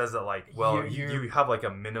 It just says that like, well, you have like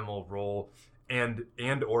a minimal role and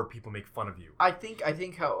or people make fun of you. I think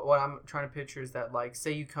what I'm trying to picture is that, like,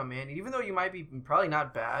 say you come in, even though you might be probably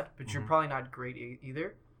not bad, but you're probably not great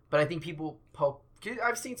either. But I think people poke.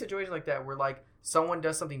 I've seen situations like that where like someone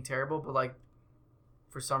does something terrible, but like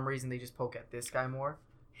for some reason they just poke at this guy more.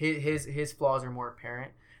 His flaws are more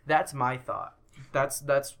apparent. That's my thought. That's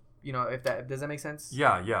you know, if that does that make sense?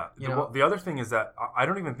 Yeah. The other thing is that I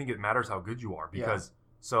don't even think it matters how good you are, because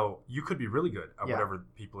so you could be really good at whatever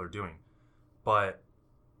people are doing, but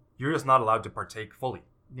you're just not allowed to partake fully.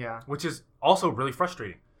 Yeah. Which is also really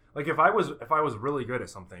frustrating. Like if I was really good at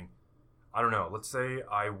something, I don't know, let's say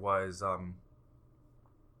I was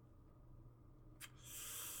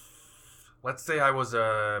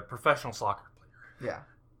a professional soccer player. Yeah.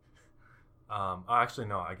 Actually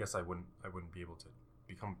no, I guess I wouldn't be able to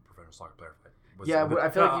become a professional soccer player if I was, I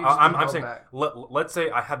feel like you I'm saying let's say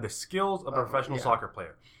I had the skills of a professional soccer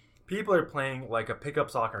player. People are playing like a pickup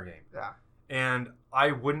soccer game. Yeah. And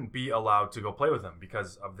I wouldn't be allowed to go play with them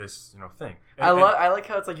because of this, thing. And, I like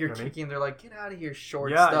how it's like you're kicking. They're like, get out of here,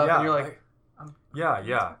 short stuff. And you're like, I'm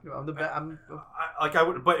the best. I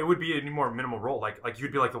would, but it would be a more minimal role. Like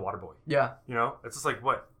you'd be like the water boy. Yeah. It's just like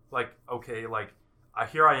what, like okay, like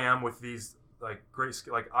here I am with these like great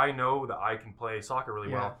skill. Like I know that I can play soccer really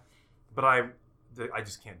well, but I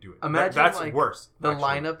just can't do it. Imagine that's like worse. The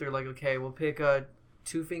lineup. They're like, okay, we'll pick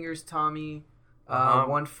 2 fingers Tommy.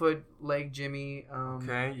 1 foot leg Jimmy.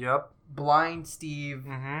 Okay. Yep. Blind Steve.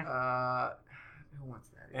 Who wants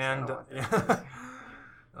that? And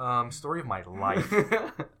story of my life.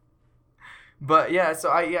 But yeah,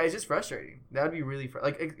 so it's just frustrating. That would be really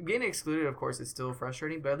getting excluded. Of course, is still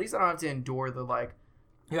frustrating, but at least I don't have to endure the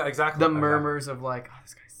Yeah, exactly. The murmurs of oh,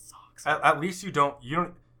 this guy sucks. At least you don't.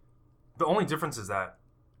 The only difference is that,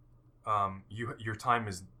 your time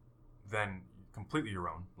is then completely your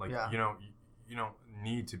own. You don't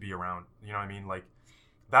need to be around. You know what I mean?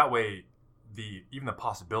 That way, even the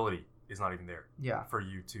possibility is not even there. Yeah. For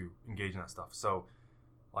you to engage in that stuff. So,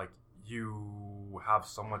 you have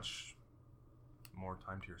so much more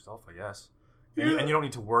time to yourself, I guess. And you don't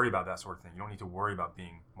need to worry about that sort of thing. You don't need to worry about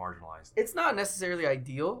being marginalized. It's not necessarily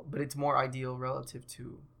ideal, but it's more ideal relative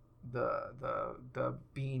to the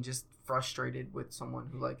being just frustrated with someone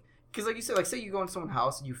who because you said, say you go into someone's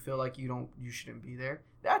house and you feel like you shouldn't be there.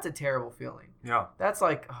 That's a terrible feeling. Yeah. That's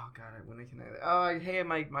oh god, when they can hey,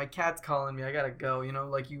 my cat's calling me, I gotta go. You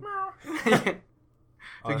you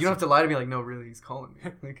you don't have to lie to me no, really, he's calling me.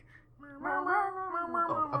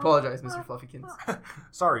 Oh, apologize, Mr. Fluffykins.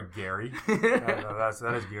 Sorry, Gary.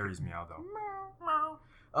 That is Gary's meow though.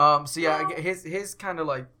 So yeah, his kind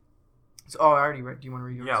of So, I already read. Do you want to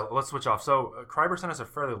read yours? Yeah, let's switch off. So Kreiber sent us a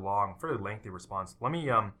fairly lengthy response. Let me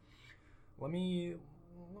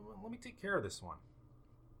take care of this one.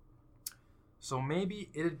 So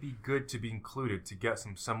maybe it'd be good to be included to get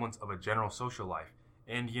some semblance of a general social life.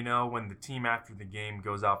 And when the team after the game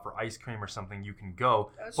goes out for ice cream or something, you can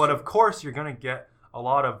go. That's true. Of course, you're gonna get a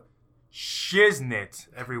lot of shiznit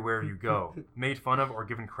everywhere you go, made fun of or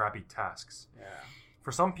given crappy tasks. Yeah.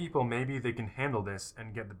 For some people, maybe they can handle this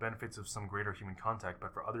and get the benefits of some greater human contact,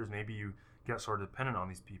 but for others, maybe you get sort of dependent on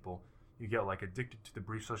these people. You get addicted to the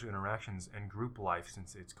brief social interactions and group life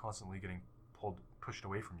since it's constantly getting pushed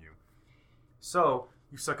away from you. So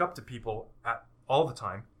you suck up to people all the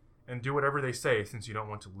time and do whatever they say since you don't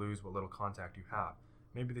want to lose what little contact you have.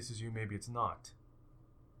 Maybe this is you, maybe it's not.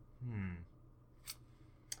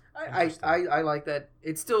 I like that.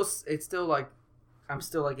 It's still I'm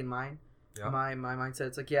still in mine. Yeah. My mindset.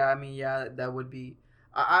 It's that would be.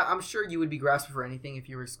 I'm sure you would be grasping for anything if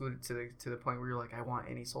you were excluded to the point where you're I want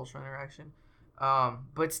any social interaction.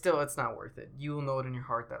 But still, it's not worth it. You will know it in your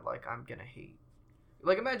heart that I'm gonna hate.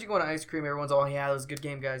 Imagine going to ice cream. Everyone's all, yeah, it was a good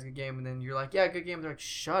game, guys, good game, and then you're yeah, good game. They're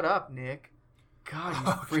shut up, Nick. God, you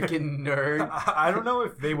freaking nerd. I don't know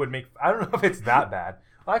if they would make. I don't know if it's that bad.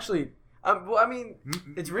 Well, actually,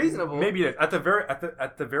 it's reasonable. Maybe at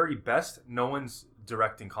the very best, no one's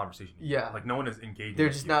directing conversation. Yeah, no one is engaging. They're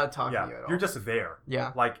just not talking to you at all. You're just there.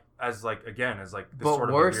 Yeah, as this but sort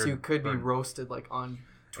of worse, you could be roasted on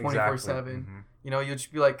 24/7. You'll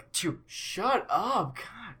just be shut up, God.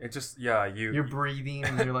 It just you're breathing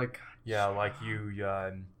and you're you're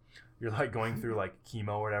going through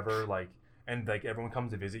chemo or whatever, and everyone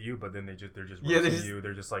comes to visit you, but then they're just roasting you.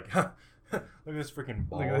 They're just look at this freaking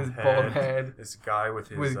bald head. This guy with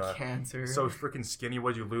cancer. So freaking skinny.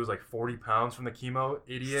 What'd you lose 40 pounds from the chemo,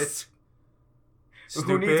 idiot?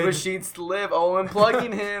 Who needs machines to live? Oh, I'm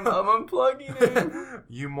unplugging him.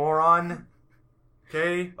 You moron.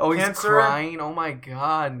 Okay. Oh, cancer. He's crying. Oh my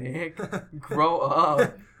God, Nick. Grow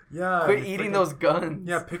up. Yeah. Quit eating those guns.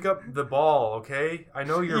 Yeah, pick up the ball, okay? I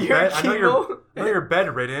know you're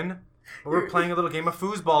bedridden. But we're playing a little game of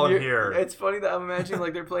foosball in here. It's funny that I'm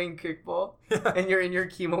imagining they're playing kickball and you're in your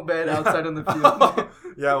chemo bed outside on the field.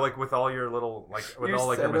 Yeah, with all your little with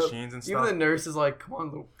all your machines and stuff. Even the nurse is come on,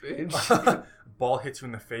 little bitch. Ball hits you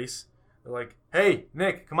in the face. They're hey,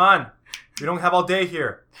 Nick, come on. We don't have all day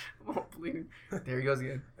here. There he goes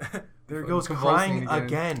again. There he goes crying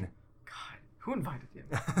again. God, who invited him?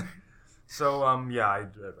 So I'd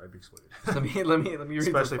be excluded. Let me read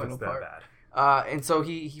especially the final if it's that part. Bad. And so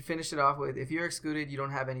he finished it off with, if you're excluded, you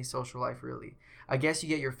don't have any social life really. I guess you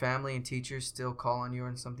get your family and teachers still call on you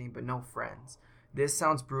or something, but no friends. This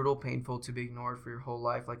sounds brutal, painful to be ignored for your whole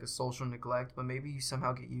life, like a social neglect, but maybe you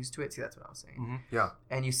somehow get used to it. See, that's what I was saying. Mm-hmm. Yeah.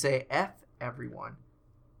 And you say F everyone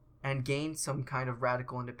and gain some kind of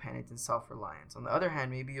radical independence and self-reliance. On the other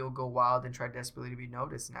hand, maybe you'll go wild and try desperately to be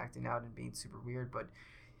noticed and acting out and being super weird, but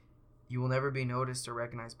you will never be noticed or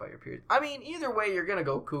recognized by your peers. Either way, you're going to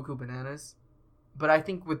go cuckoo bananas. But I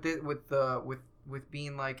think with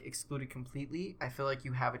being excluded completely, I feel like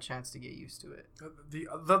you have a chance to get used to it. The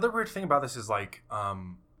other weird thing about this is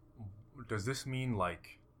does this mean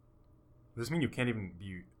you can't even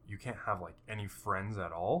be, you can't have any friends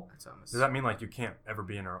at all? Does that mean you can't ever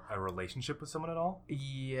be in a relationship with someone at all?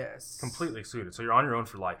 Yes. Completely excluded. So you're on your own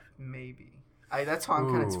for life. Maybe. That's how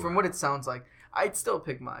I'm kind of, from what it sounds like, I'd still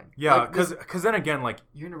pick mine. Yeah, because then again,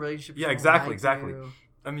 you're in a relationship. Yeah, exactly.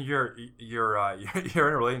 I mean, you're in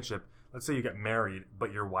a relationship, let's say you get married,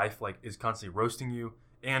 but your wife like is constantly roasting you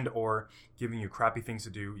and or giving you crappy things to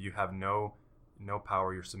do. You have no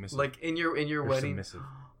power. You're submissive. Like in your wedding. Submissive.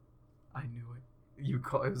 I knew it.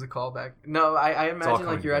 It was a callback. No, I imagine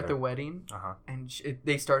like you're together. At the wedding, and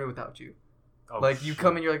they started without you. Oh, like you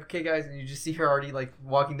come and you're like, okay, guys, and you just see her already like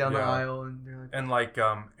walking down the aisle, and they're like,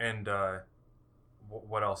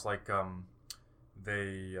 what else? Like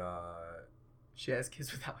they she has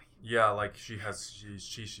kids without you. Yeah, like she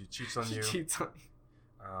cheats on you. She cheats on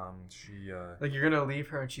you. Like you're gonna leave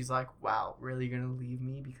her, and she's like, wow, really, you're gonna leave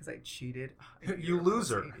me because I cheated? You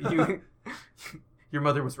loser. Your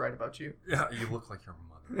mother was right about you. Yeah, you look like your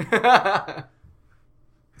mother.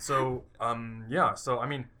 So, so I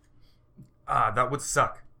mean, that would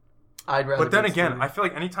suck. I'd rather. But then again, I feel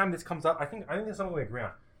like anytime this comes up, I think there's something we agree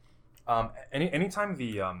on. Anytime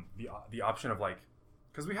the option of like,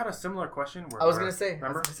 because we had a similar question.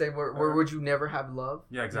 Where would you never have love?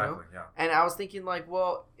 Yeah, exactly. You know? Yeah. And I was thinking like,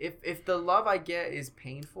 well, if the love I get is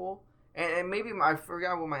painful. And maybe I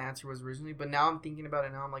forgot what my answer was originally, but now I'm thinking about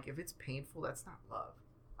it now. I'm like, if it's painful, that's not love.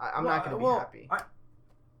 I'm not going to be happy.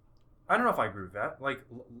 I don't know if I agree with that. Like,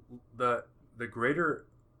 the greater...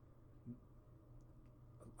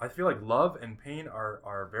 I feel like love and pain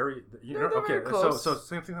are very... Okay, very close. So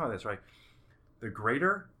think about this, right?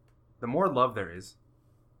 The more love there is,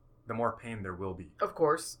 the more pain there will be. Of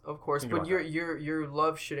course. But your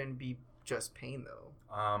love shouldn't be just pain, though.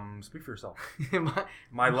 Speak for yourself.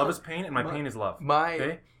 my love is pain, and my pain is love.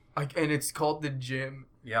 Okay, and it's called the gym.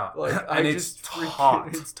 Yeah, like and it's taught.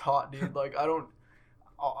 It's taught, dude. Like I don't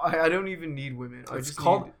even need women. It's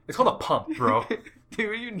called a pump, bro.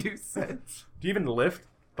 Dude, you do sense. Do you even lift?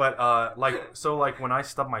 But like when I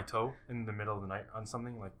stub my toe in the middle of the night on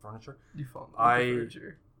something like furniture, you fall in love with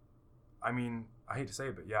furniture. I mean, I hate to say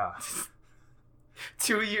it, but yeah.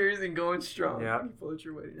 2 years and going strong. Yeah. You pull out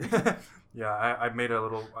your wedding. Yeah,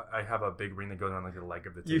 I have a big ring that goes on like the leg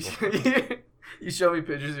of the table. You show me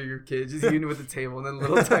pictures of your kids, just you with the table and then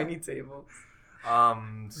little tiny table.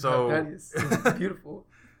 So that is beautiful.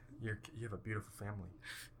 You have a beautiful family.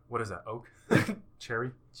 What is that? Oak?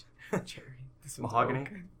 Cherry? Cherry. This mahogany?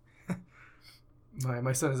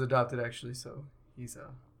 My son is adopted actually, so he's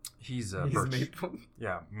birch. Maple.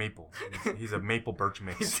 Yeah, maple. He's a maple birch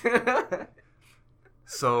mix.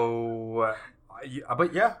 So,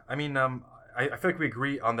 but yeah, I mean, I feel like we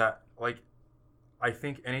agree on that. Like, I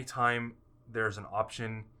think anytime there's an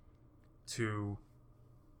option to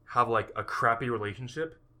have like a crappy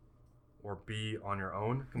relationship or be on your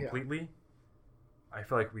own completely, I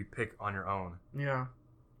feel like we pick on your own. Yeah.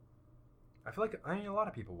 I feel like a lot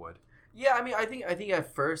of people would. Yeah, I mean, I think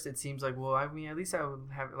at first it seems like, well, I mean, at least I would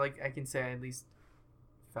have, like, I can say I at least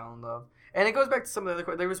fell in love. And it goes back to some of the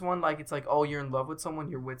other. There was one like it's like, oh, you're in love with someone,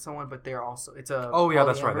 you're with someone, but they're also that's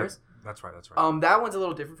right. That's right. That one's a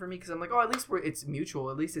little different for me because I'm like, oh, at least it's mutual,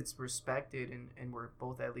 at least it's respected, and we're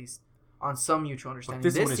both at least on some mutual understanding.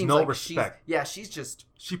 But this one is no respect.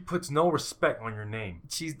 She puts no respect on your name.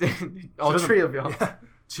 She's all three of y'all. Yeah,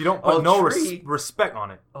 she don't put no respect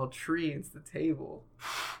on it. All tree is the table.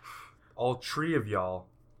 All three of y'all,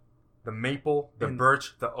 the maple, the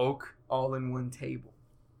birch, the oak, all in one table.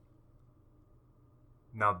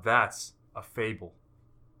 Now that's a fable.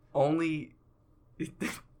 Only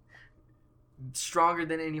stronger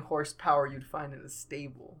than any horsepower you'd find in a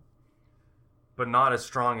stable. But not as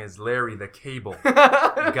strong as Larry the Cable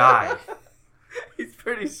Guy. He's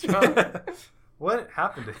pretty strong. What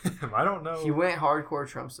happened to him? I don't know. He went hardcore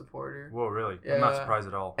Trump supporter. Whoa, really? Yeah. I'm not surprised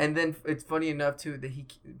at all. And then it's funny enough, too, that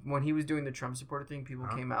when he was doing the Trump supporter thing, people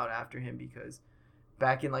came out after him because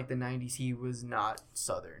back in, like, the 90s, he was not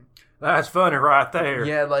Southern. That's funny right there.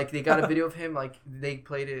 Yeah, like, they got a video of him, like, they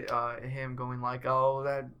played it, him going, like, oh,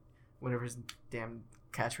 that, whatever his damn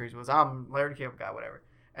catchphrase was, I'm Larry the Cable Guy, whatever.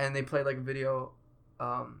 And they played, like, a video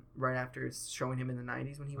right after it's showing him in the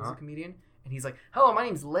 90s when he was a comedian. And he's like, hello, my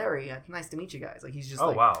name's Larry. Nice to meet you guys. Like, he's just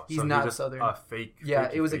he's so not Southern. A fake. Yeah,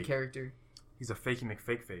 it was a character. He's a fakey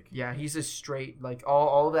McFake fake. Yeah, he's a straight, like,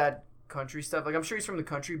 all that country stuff. Like, I'm sure he's from the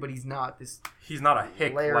country, but he's not this. He's not a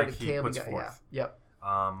hick Larry like he puts forth. Yeah.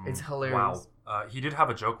 Yep. It's hilarious. Wow. He did have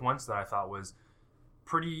a joke once that I thought was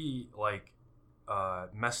pretty, like,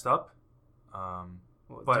 messed up,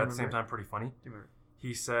 but at the same time pretty funny.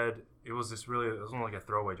 He said, it was only like a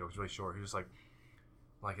throwaway joke. It was really short. He was like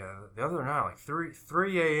the other night, like 3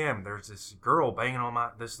 a.m., there's this girl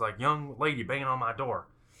this like young lady banging on my door.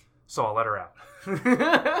 So I let her out.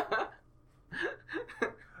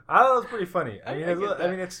 I thought it was pretty funny. I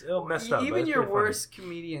mean, it's messed up. Even your worst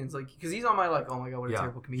comedians, like, because he's on my like, oh my god, what a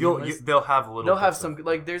terrible comedian. They'll have a little. They'll have some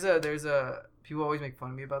like. There's a. People always make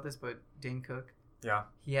fun of me about this, but Dane Cook. Yeah.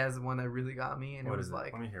 He has one that really got me, and it was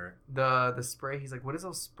like, let me hear it. The spray. He's like, what is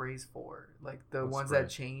those sprays for? Like the ones that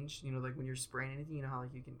change. You know, like when you're spraying anything, you know how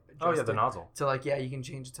like you can adjust the nozzle. So like you can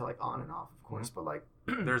change it to like on and off, of course, but like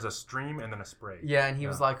there's a stream and then a spray. Yeah, and he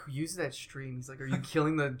was like, who uses that stream? He's like, are you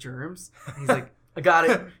killing the germs? And he's like, I got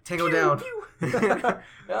it. Tango down. And I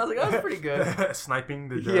was like, that was pretty good. Sniping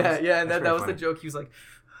the germs. Yeah, and that was the joke. He was like,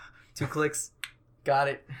 2 clicks, got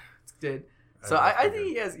it. It's good. So I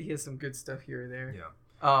think he has some good stuff here or there.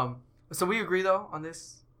 Yeah. So we agree though on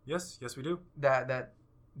this. Yes, we do. That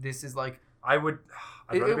this is like I'd rather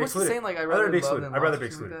be excluded. Saying like I'd rather be excluded. I'd rather be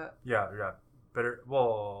excluded. Yeah. Better.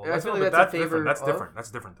 Well, I feel like that's different. That's different.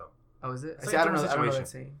 That's different though. Oh, is it? See, I don't know what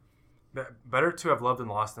that's saying. Better to have loved and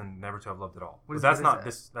lost than never to have loved at all. That's not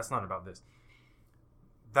about this.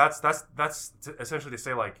 That's essentially to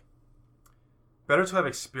say like better to have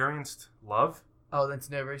experienced love. Oh, than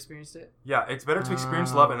to never experienced it? Yeah, it's better to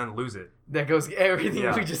experience love and then lose it. That goes everything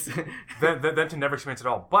we just than to never experience it at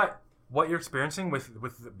all. But what you're experiencing with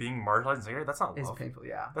being marginalized and segregated, that's not love. It's painful,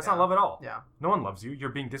 yeah. That's not love at all. Yeah. No one loves you. You're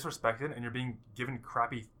being disrespected and you're being given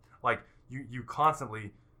crappy, like, you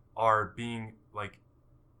constantly are being, like,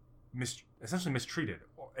 essentially mistreated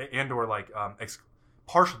or like,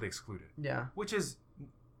 partially excluded. Yeah. Which is,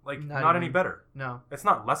 like, not any better. No. That's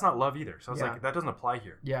not love either. So it's like, that doesn't apply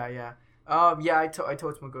here. Yeah. I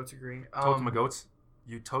totes my goats agree. Totes my goats?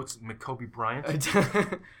 You totes McKobe Bryant?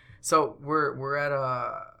 So we're at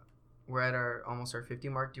our almost our 50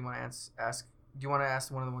 mark. Do you want to ask? Do you want to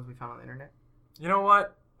ask one of the ones we found on the internet? You know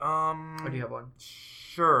what? Or do you have one?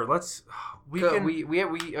 Sure. Let's. We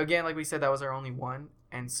again, like we said, that was our only one,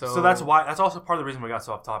 and so that's why. That's also part of the reason we got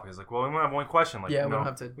so off topic. Is like, well, we only have one question. Like, we don't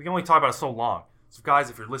have to. We can only talk about it so long. So, guys,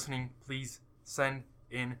 if you're listening, please send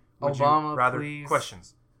in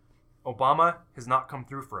questions. Obama has not come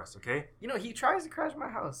through for us, okay? You know, he tries to crash my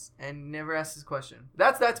house and never asks his question.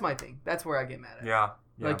 That's my thing. That's where I get mad at. Yeah.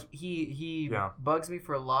 Like, he bugs me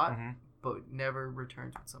for a lot, but never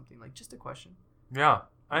returns with something. Like, just a question. Yeah.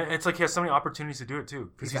 It's like he has so many opportunities to do it, too.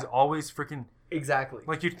 Because he's always freaking... Exactly.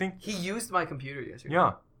 Like, you'd think... He used my computer yesterday.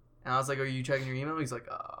 Yeah. And I was like, are you checking your email? He's like,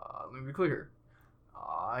 let me be clear.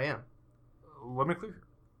 I am. Let me clear.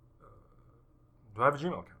 Do I have a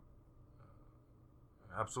Gmail account?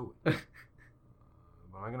 Absolutely. Am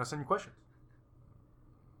I going to send you questions?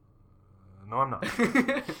 No, I'm not.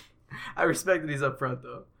 I respect that he's up front,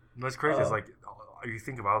 though. That's crazy. It's like, you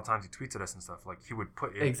think about all the times he tweets at us and stuff. Like, he would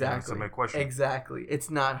put in submit questions. Exactly. It's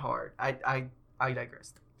not hard. I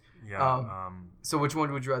digressed. Yeah. So which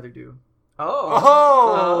one would you rather do?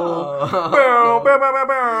 Oh!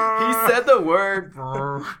 He said the word.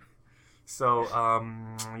 So,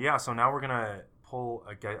 so now we're going to pull,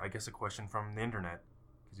 I guess, a question from the internet.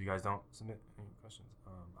 Because you guys don't submit any questions.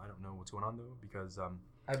 I don't know what's going on, though, because...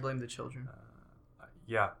 I blame the children.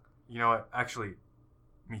 Yeah. You know what? Actually,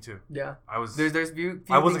 me too. Yeah. I was... There's few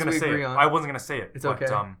I wasn't going to say it. On. I wasn't going to say it. It's okay.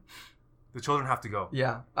 The children have to go.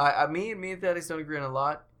 Yeah. Me and Thaddeus don't agree on a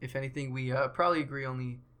lot. If anything, we probably agree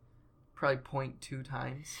only... Probably 0.2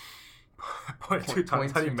 times. 0.2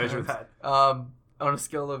 times? How do you measure that? On a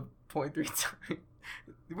scale of 0.3 times.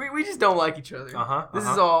 We just don't like each other. This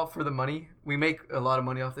is all for the money. We make a lot of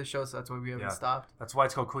money off this show, so that's why we haven't stopped. That's why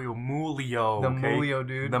it's called Kuyo Mulio. The Mulio,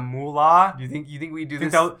 dude. The Moolah. You think we do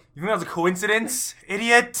this? You think that was a coincidence,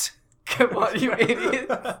 idiot? Come on, you idiot.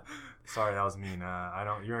 Sorry, that was mean.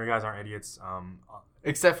 You guys aren't idiots.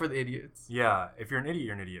 Except for the idiots. Yeah, if you're an idiot,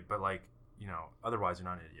 you're an idiot. But like, otherwise you're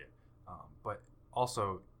not an idiot. But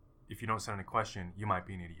also, if you don't send a question, you might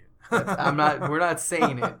be an idiot. We're not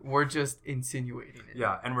saying it. We're just insinuating it.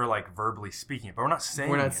 Yeah, and we're like verbally speaking it, but we're not saying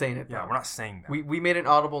it. We're not saying it. Yeah, we're not saying that. We made an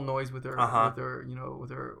audible noise with our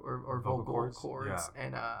vocal cords,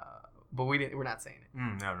 and but we're not saying it.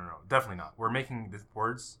 No, definitely not. We're making the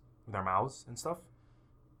words with our mouths and stuff,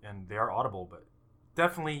 and they are audible, but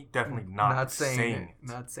definitely not saying it.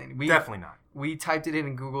 Not saying it. Definitely not. We typed it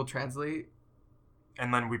in Google Translate,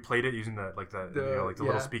 and then we played it using the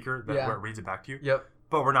little speaker where it reads it back to you. Yep.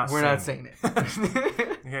 But we're not saying it.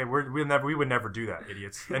 Okay, we would never do that,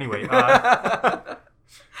 idiots. Anyway,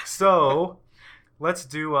 so let's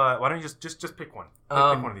do. Why don't you just pick one? Pick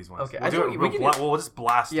one of these ones. Okay, we'll just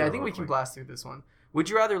blast. Yeah, I think we can blast through this one. Would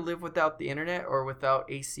you rather live without the internet or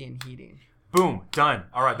without AC and heating? Boom, done.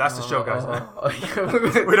 All right, that's the show, guys.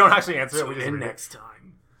 We don't actually answer it. We just next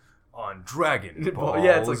time on Dragon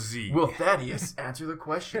Ball Z. Will Thaddeus answer the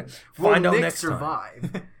question? Find out Nick next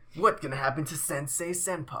survive? Time. What's gonna happen to Sensei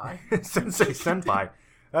Senpai? Sensei Senpai.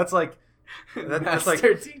 That's like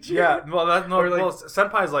Master teacher. Yeah. Well,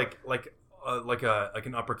 Senpai is like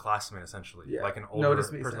an upperclassman essentially. Yeah. Like an older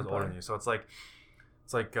person who's older than you. So it's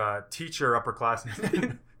It's like teacher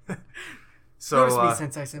upperclassmen. So notice me,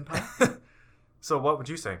 Sensei Senpai. So what would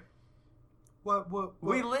you say? What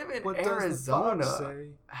we live in Arizona.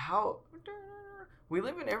 How we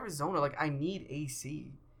live in Arizona? Like I need AC,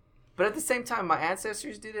 but at the same time, my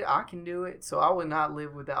ancestors did it. I can do it, so I would not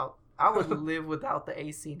live without. I would live without the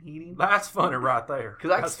AC and heating. That's funny right there.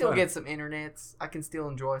 Because I can still get some internets. I can still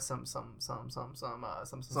enjoy some cow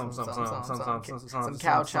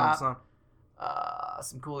chop, some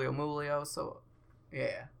Coolio Mulio. So,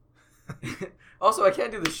 yeah. Also, I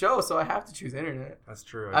can't do the show, so I have to choose internet. That's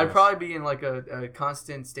true. I'd probably be in like a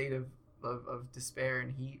constant state of despair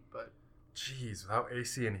and heat, but. Jeez, without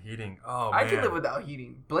AC and heating. Oh, man. I can live without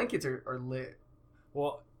heating. Blankets are lit.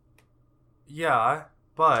 Well, yeah,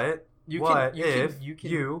 but what if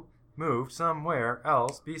you moved somewhere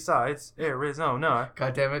else besides Arizona?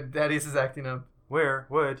 God damn it, Daddy's is acting up. Where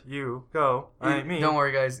would you go? I mean, don't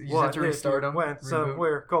worry, guys. You just have to restart them. Went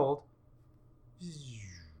somewhere cold.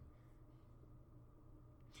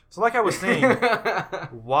 So like I was saying,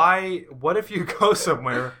 what if you go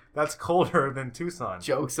somewhere that's colder than Tucson?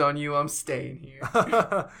 Joke's on you, I'm staying here.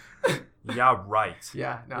 Yeah, right.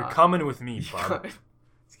 Yeah, no. You're coming with me, bud.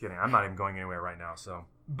 Just kidding. I'm not even going anywhere right now, so.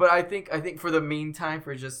 But I think for the meantime,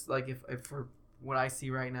 for just like if for what I see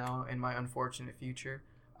right now in my unfortunate future,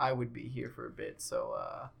 I would be here for a bit. So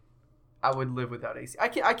I would live without AC. I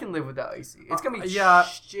can live without AC. It's gonna be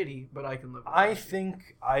shitty, but I can live without AC.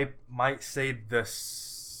 Think I might say the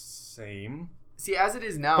same. See, as it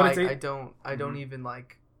is now, I don't even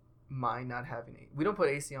like mind not having it. We don't put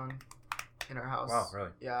AC on in our house. Wow,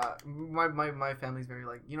 really? Yeah, my family's very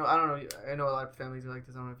like, I don't know. I know a lot of families are like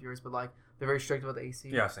this. I don't know if yours, but like they're very strict about the AC.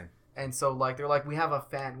 Yeah, same. And so like they're like, we have a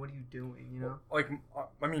fan. What are you doing? You know? Like,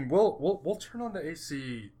 I mean, we'll turn on the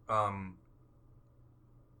AC.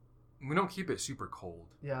 We don't keep it super cold.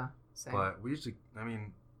 Yeah, same. But we usually,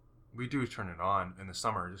 we do turn it on in the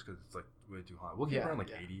summer just because it's like way too hot. We'll keep it around like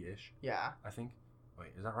 80-ish. Yeah. I think.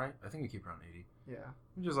 Wait, is that right? I think we keep it around 80. Yeah.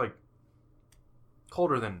 Which is like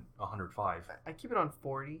colder than 105. I keep it on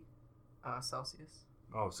 40 Celsius.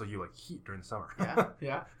 Oh, so you like heat during the summer?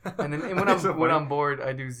 Yeah. And then when I'm bored,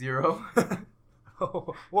 I do 0.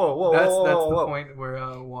 Whoa! That's the point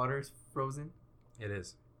where water's frozen. It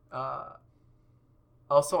is.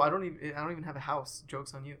 Also, I don't even have a house.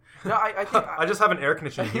 Joke's on you. No, I think I just have an air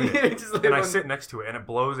conditioning unit, and I sit next to it, and it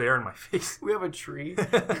blows air in my face. We have a tree.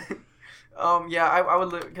 Yeah, I would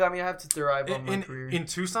live because I have to thrive on my career. In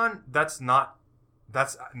Tucson, that's not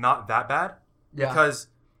that bad. Yeah.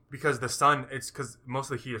 Because the sun, it's because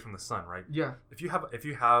most of the heat is from the sun, right? Yeah. If you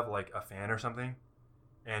have like a fan or something,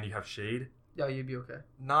 and you have shade. Yeah, you'd be okay.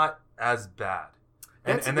 Not as bad.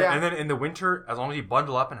 And then in the winter, as long as you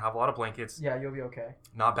bundle up and have a lot of blankets. Yeah, you'll be okay.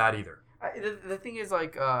 Not bad either. The thing is,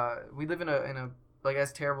 like, we live in a like,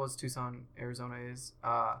 as terrible as Tucson, Arizona is,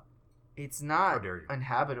 it's not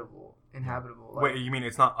inhabitable. Like, wait, you mean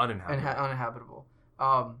it's not uninhabitable?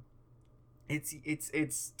 Uninhabitable.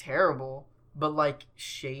 It's terrible, but like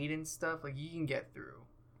shade and stuff, like you can get through.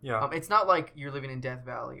 Yeah. It's not like you're living in Death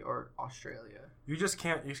Valley or Australia. You just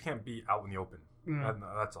can't be out in the open.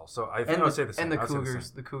 That's all. So I think I would say the same. And the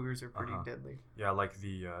cougars are pretty deadly. Yeah, like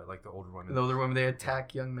the older women. The older women, they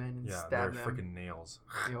attack young men and stab them. Yeah, they're freaking nails.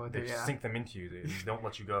 They just sink them into you. They don't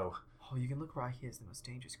let you go. Oh, you can look right here. Is the most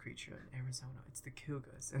dangerous creature in Arizona. It's the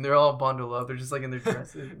cougars, and they're all bundled up. They're just like in their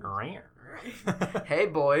dresses. Hey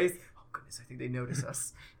boys! Oh goodness, I think they notice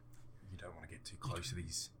us. You don't want to get too close to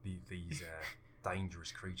these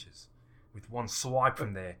dangerous creatures. With one swipe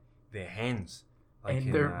from their hands. Like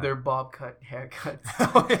and their bob cut haircuts.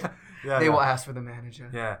 Oh, yeah. They will ask for the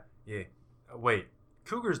manager. Yeah. Wait,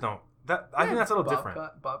 cougars don't. I think that's a little different.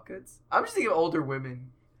 Bob cuts. I'm just thinking of older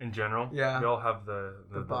women. In general, yeah, they all have the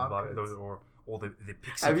bob cuts. or the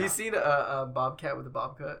pixie. Have you seen a bobcat with a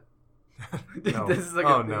bob cut? No. This is like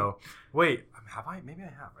no. Wait, have I? Maybe I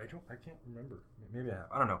have. I can't remember. Maybe I have.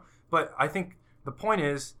 I don't know. But I think the point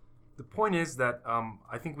is that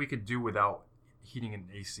I think we could do without heating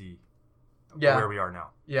and AC. Yeah. Where we are now.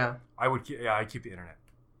 Yeah. I keep the internet.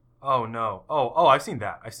 Oh no. Oh, I've seen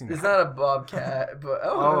that. It's not a bobcat, but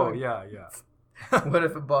yeah. What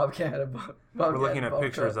if a bobcat had a bobcat? We're looking at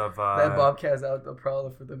pictures of that bobcat's out the prowler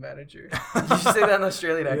for the manager. You should say that in an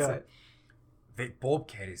Australian accent. The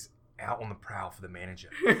bobcat is out on the prowl for the manager.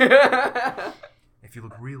 If you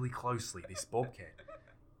look really closely, this bobcat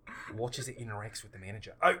watches it interacts with the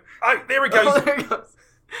manager. Oh, there it goes. There it goes.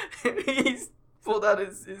 He's pulled out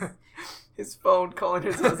his phone, calling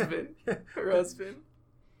her husband.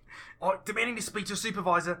 Oh, demanding to speak to a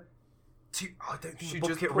supervisor. I don't think the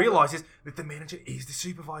bobcat realizes that the manager is the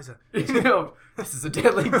supervisor. This is a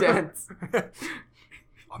deadly dance.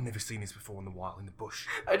 I've never seen this before in the wild, in the bush.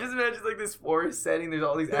 I just imagine like this forest setting. There's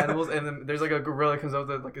all these animals, and then there's like a gorilla comes up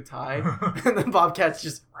with like a tie, and then Bobcat's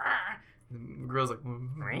just. The gorilla's like.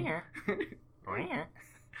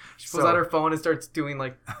 She pulls out her phone and starts doing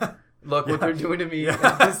like, look what they're doing to me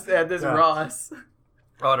at this Ross.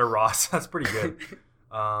 Oh, to Ross. That's pretty good.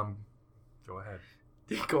 Go ahead.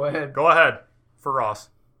 Go ahead. For Ross.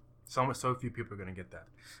 So few people are gonna get that.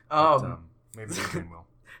 But, maybe Adrian will.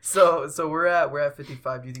 So we're at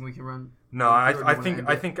 55. Do you think we can run? No, I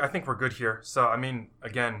think we're good here. So I mean,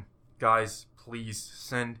 again, guys, please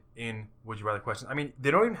send in would you rather questions. I mean, they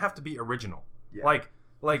don't even have to be original. Yeah.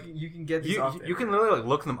 Like you can get these off there. You can literally like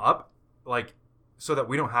look them up, like so that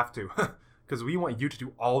we don't have to, because we want you to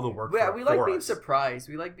do all the work. Yeah, we like being surprised.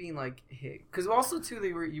 We like being like hit, because also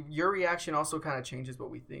too, your reaction also kind of changes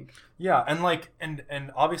what we think. Yeah, and like and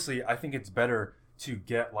obviously, I think it's better to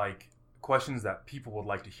get like questions that people would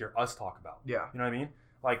like to hear us talk about. Yeah, you know what I mean?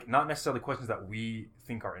 Like not necessarily questions that we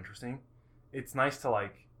think are interesting. It's nice to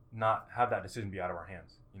like not have that decision be out of our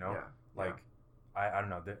hands. You know, I don't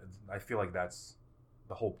know. I feel like that's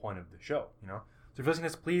the whole point of the show. You know, so if you're listening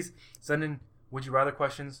to this, please send in would you rather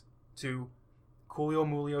questions to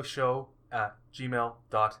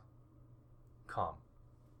cooliomulioshow@gmail.com.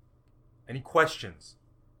 Any questions,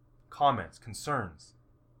 comments, concerns?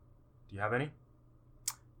 Do you have any?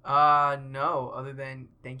 No, other than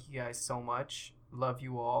thank you guys so much. Love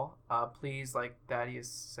you all. Please, like Thaddeus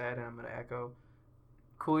said, and I'm going to echo,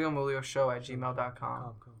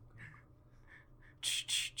 cooliomulioshow@gmail.com.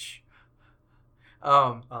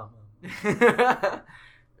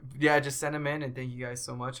 Yeah, just send them in, and thank you guys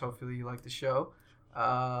so much. Hopefully you like the show.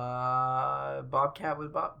 Bobcat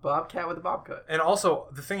with a Bobcut. And also,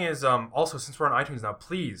 the thing is, also since we're on iTunes now,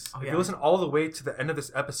 please, if you listen all the way to the end of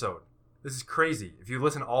this episode, this is crazy. If you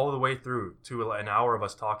listen all the way through to an hour of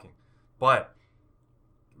us talking, but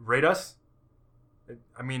rate us.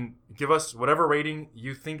 I mean, give us whatever rating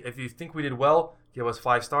you think. If you think we did well, give us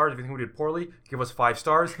 5 stars. If you think we did poorly, give us 5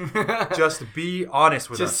 stars. Just be honest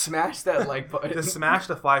with us. Just smash that like button. Just smash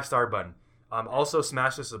the 5-star button. Also,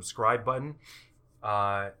 smash the subscribe button.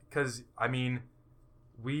 Because, I mean,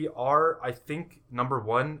 we are, I think, number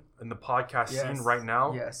 1 in the podcast scene right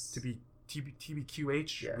now. Yes. To be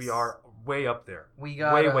TBQH, we are way up there. We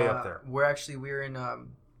got way up there. We're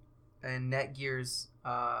in Netgear's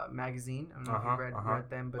magazine. I don't know if you read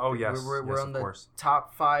them, but we're on the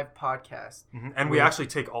top 5 podcasts. Mm-hmm. And we actually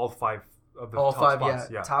take all 5 of the top spots.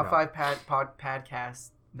 Yeah. Top 5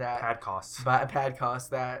 podcasts that Padcasts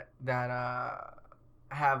that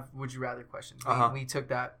have would you rather questions. We took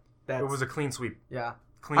that. It was a clean sweep. Yeah.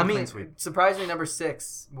 Clean sweep. Surprisingly, number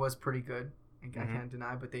 6 was pretty good. I can't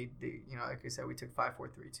deny, but they like I said, we took 5, 4,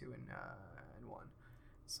 3, 2, and 1.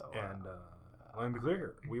 So let me be clear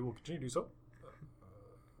here. We will continue to do so.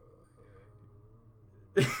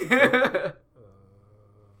 For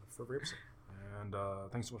every episode. And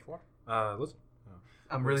thanks so much for listen.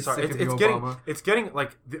 I'm really sick of Obama. It's getting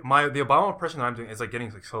like the Obama impression that I'm doing is like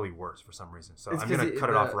getting like slowly worse for some reason. So I'm gonna cut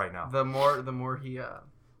it off right now. The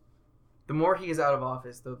more he is out of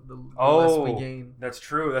office, the less we gain. That's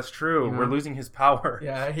true. You know? We're losing his power.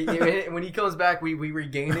 Yeah, when he comes back, we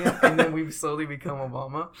regain it, and then we slowly become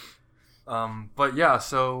Obama. But yeah,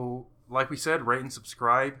 so like we said, rate and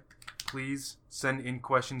subscribe. Please send in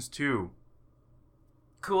questions to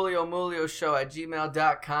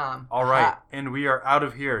cooliomulioshow@gmail.com. All right, and we are out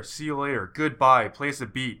of here. See you later. Goodbye. Play us a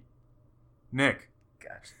beat. Nick.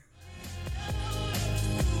 Gotcha.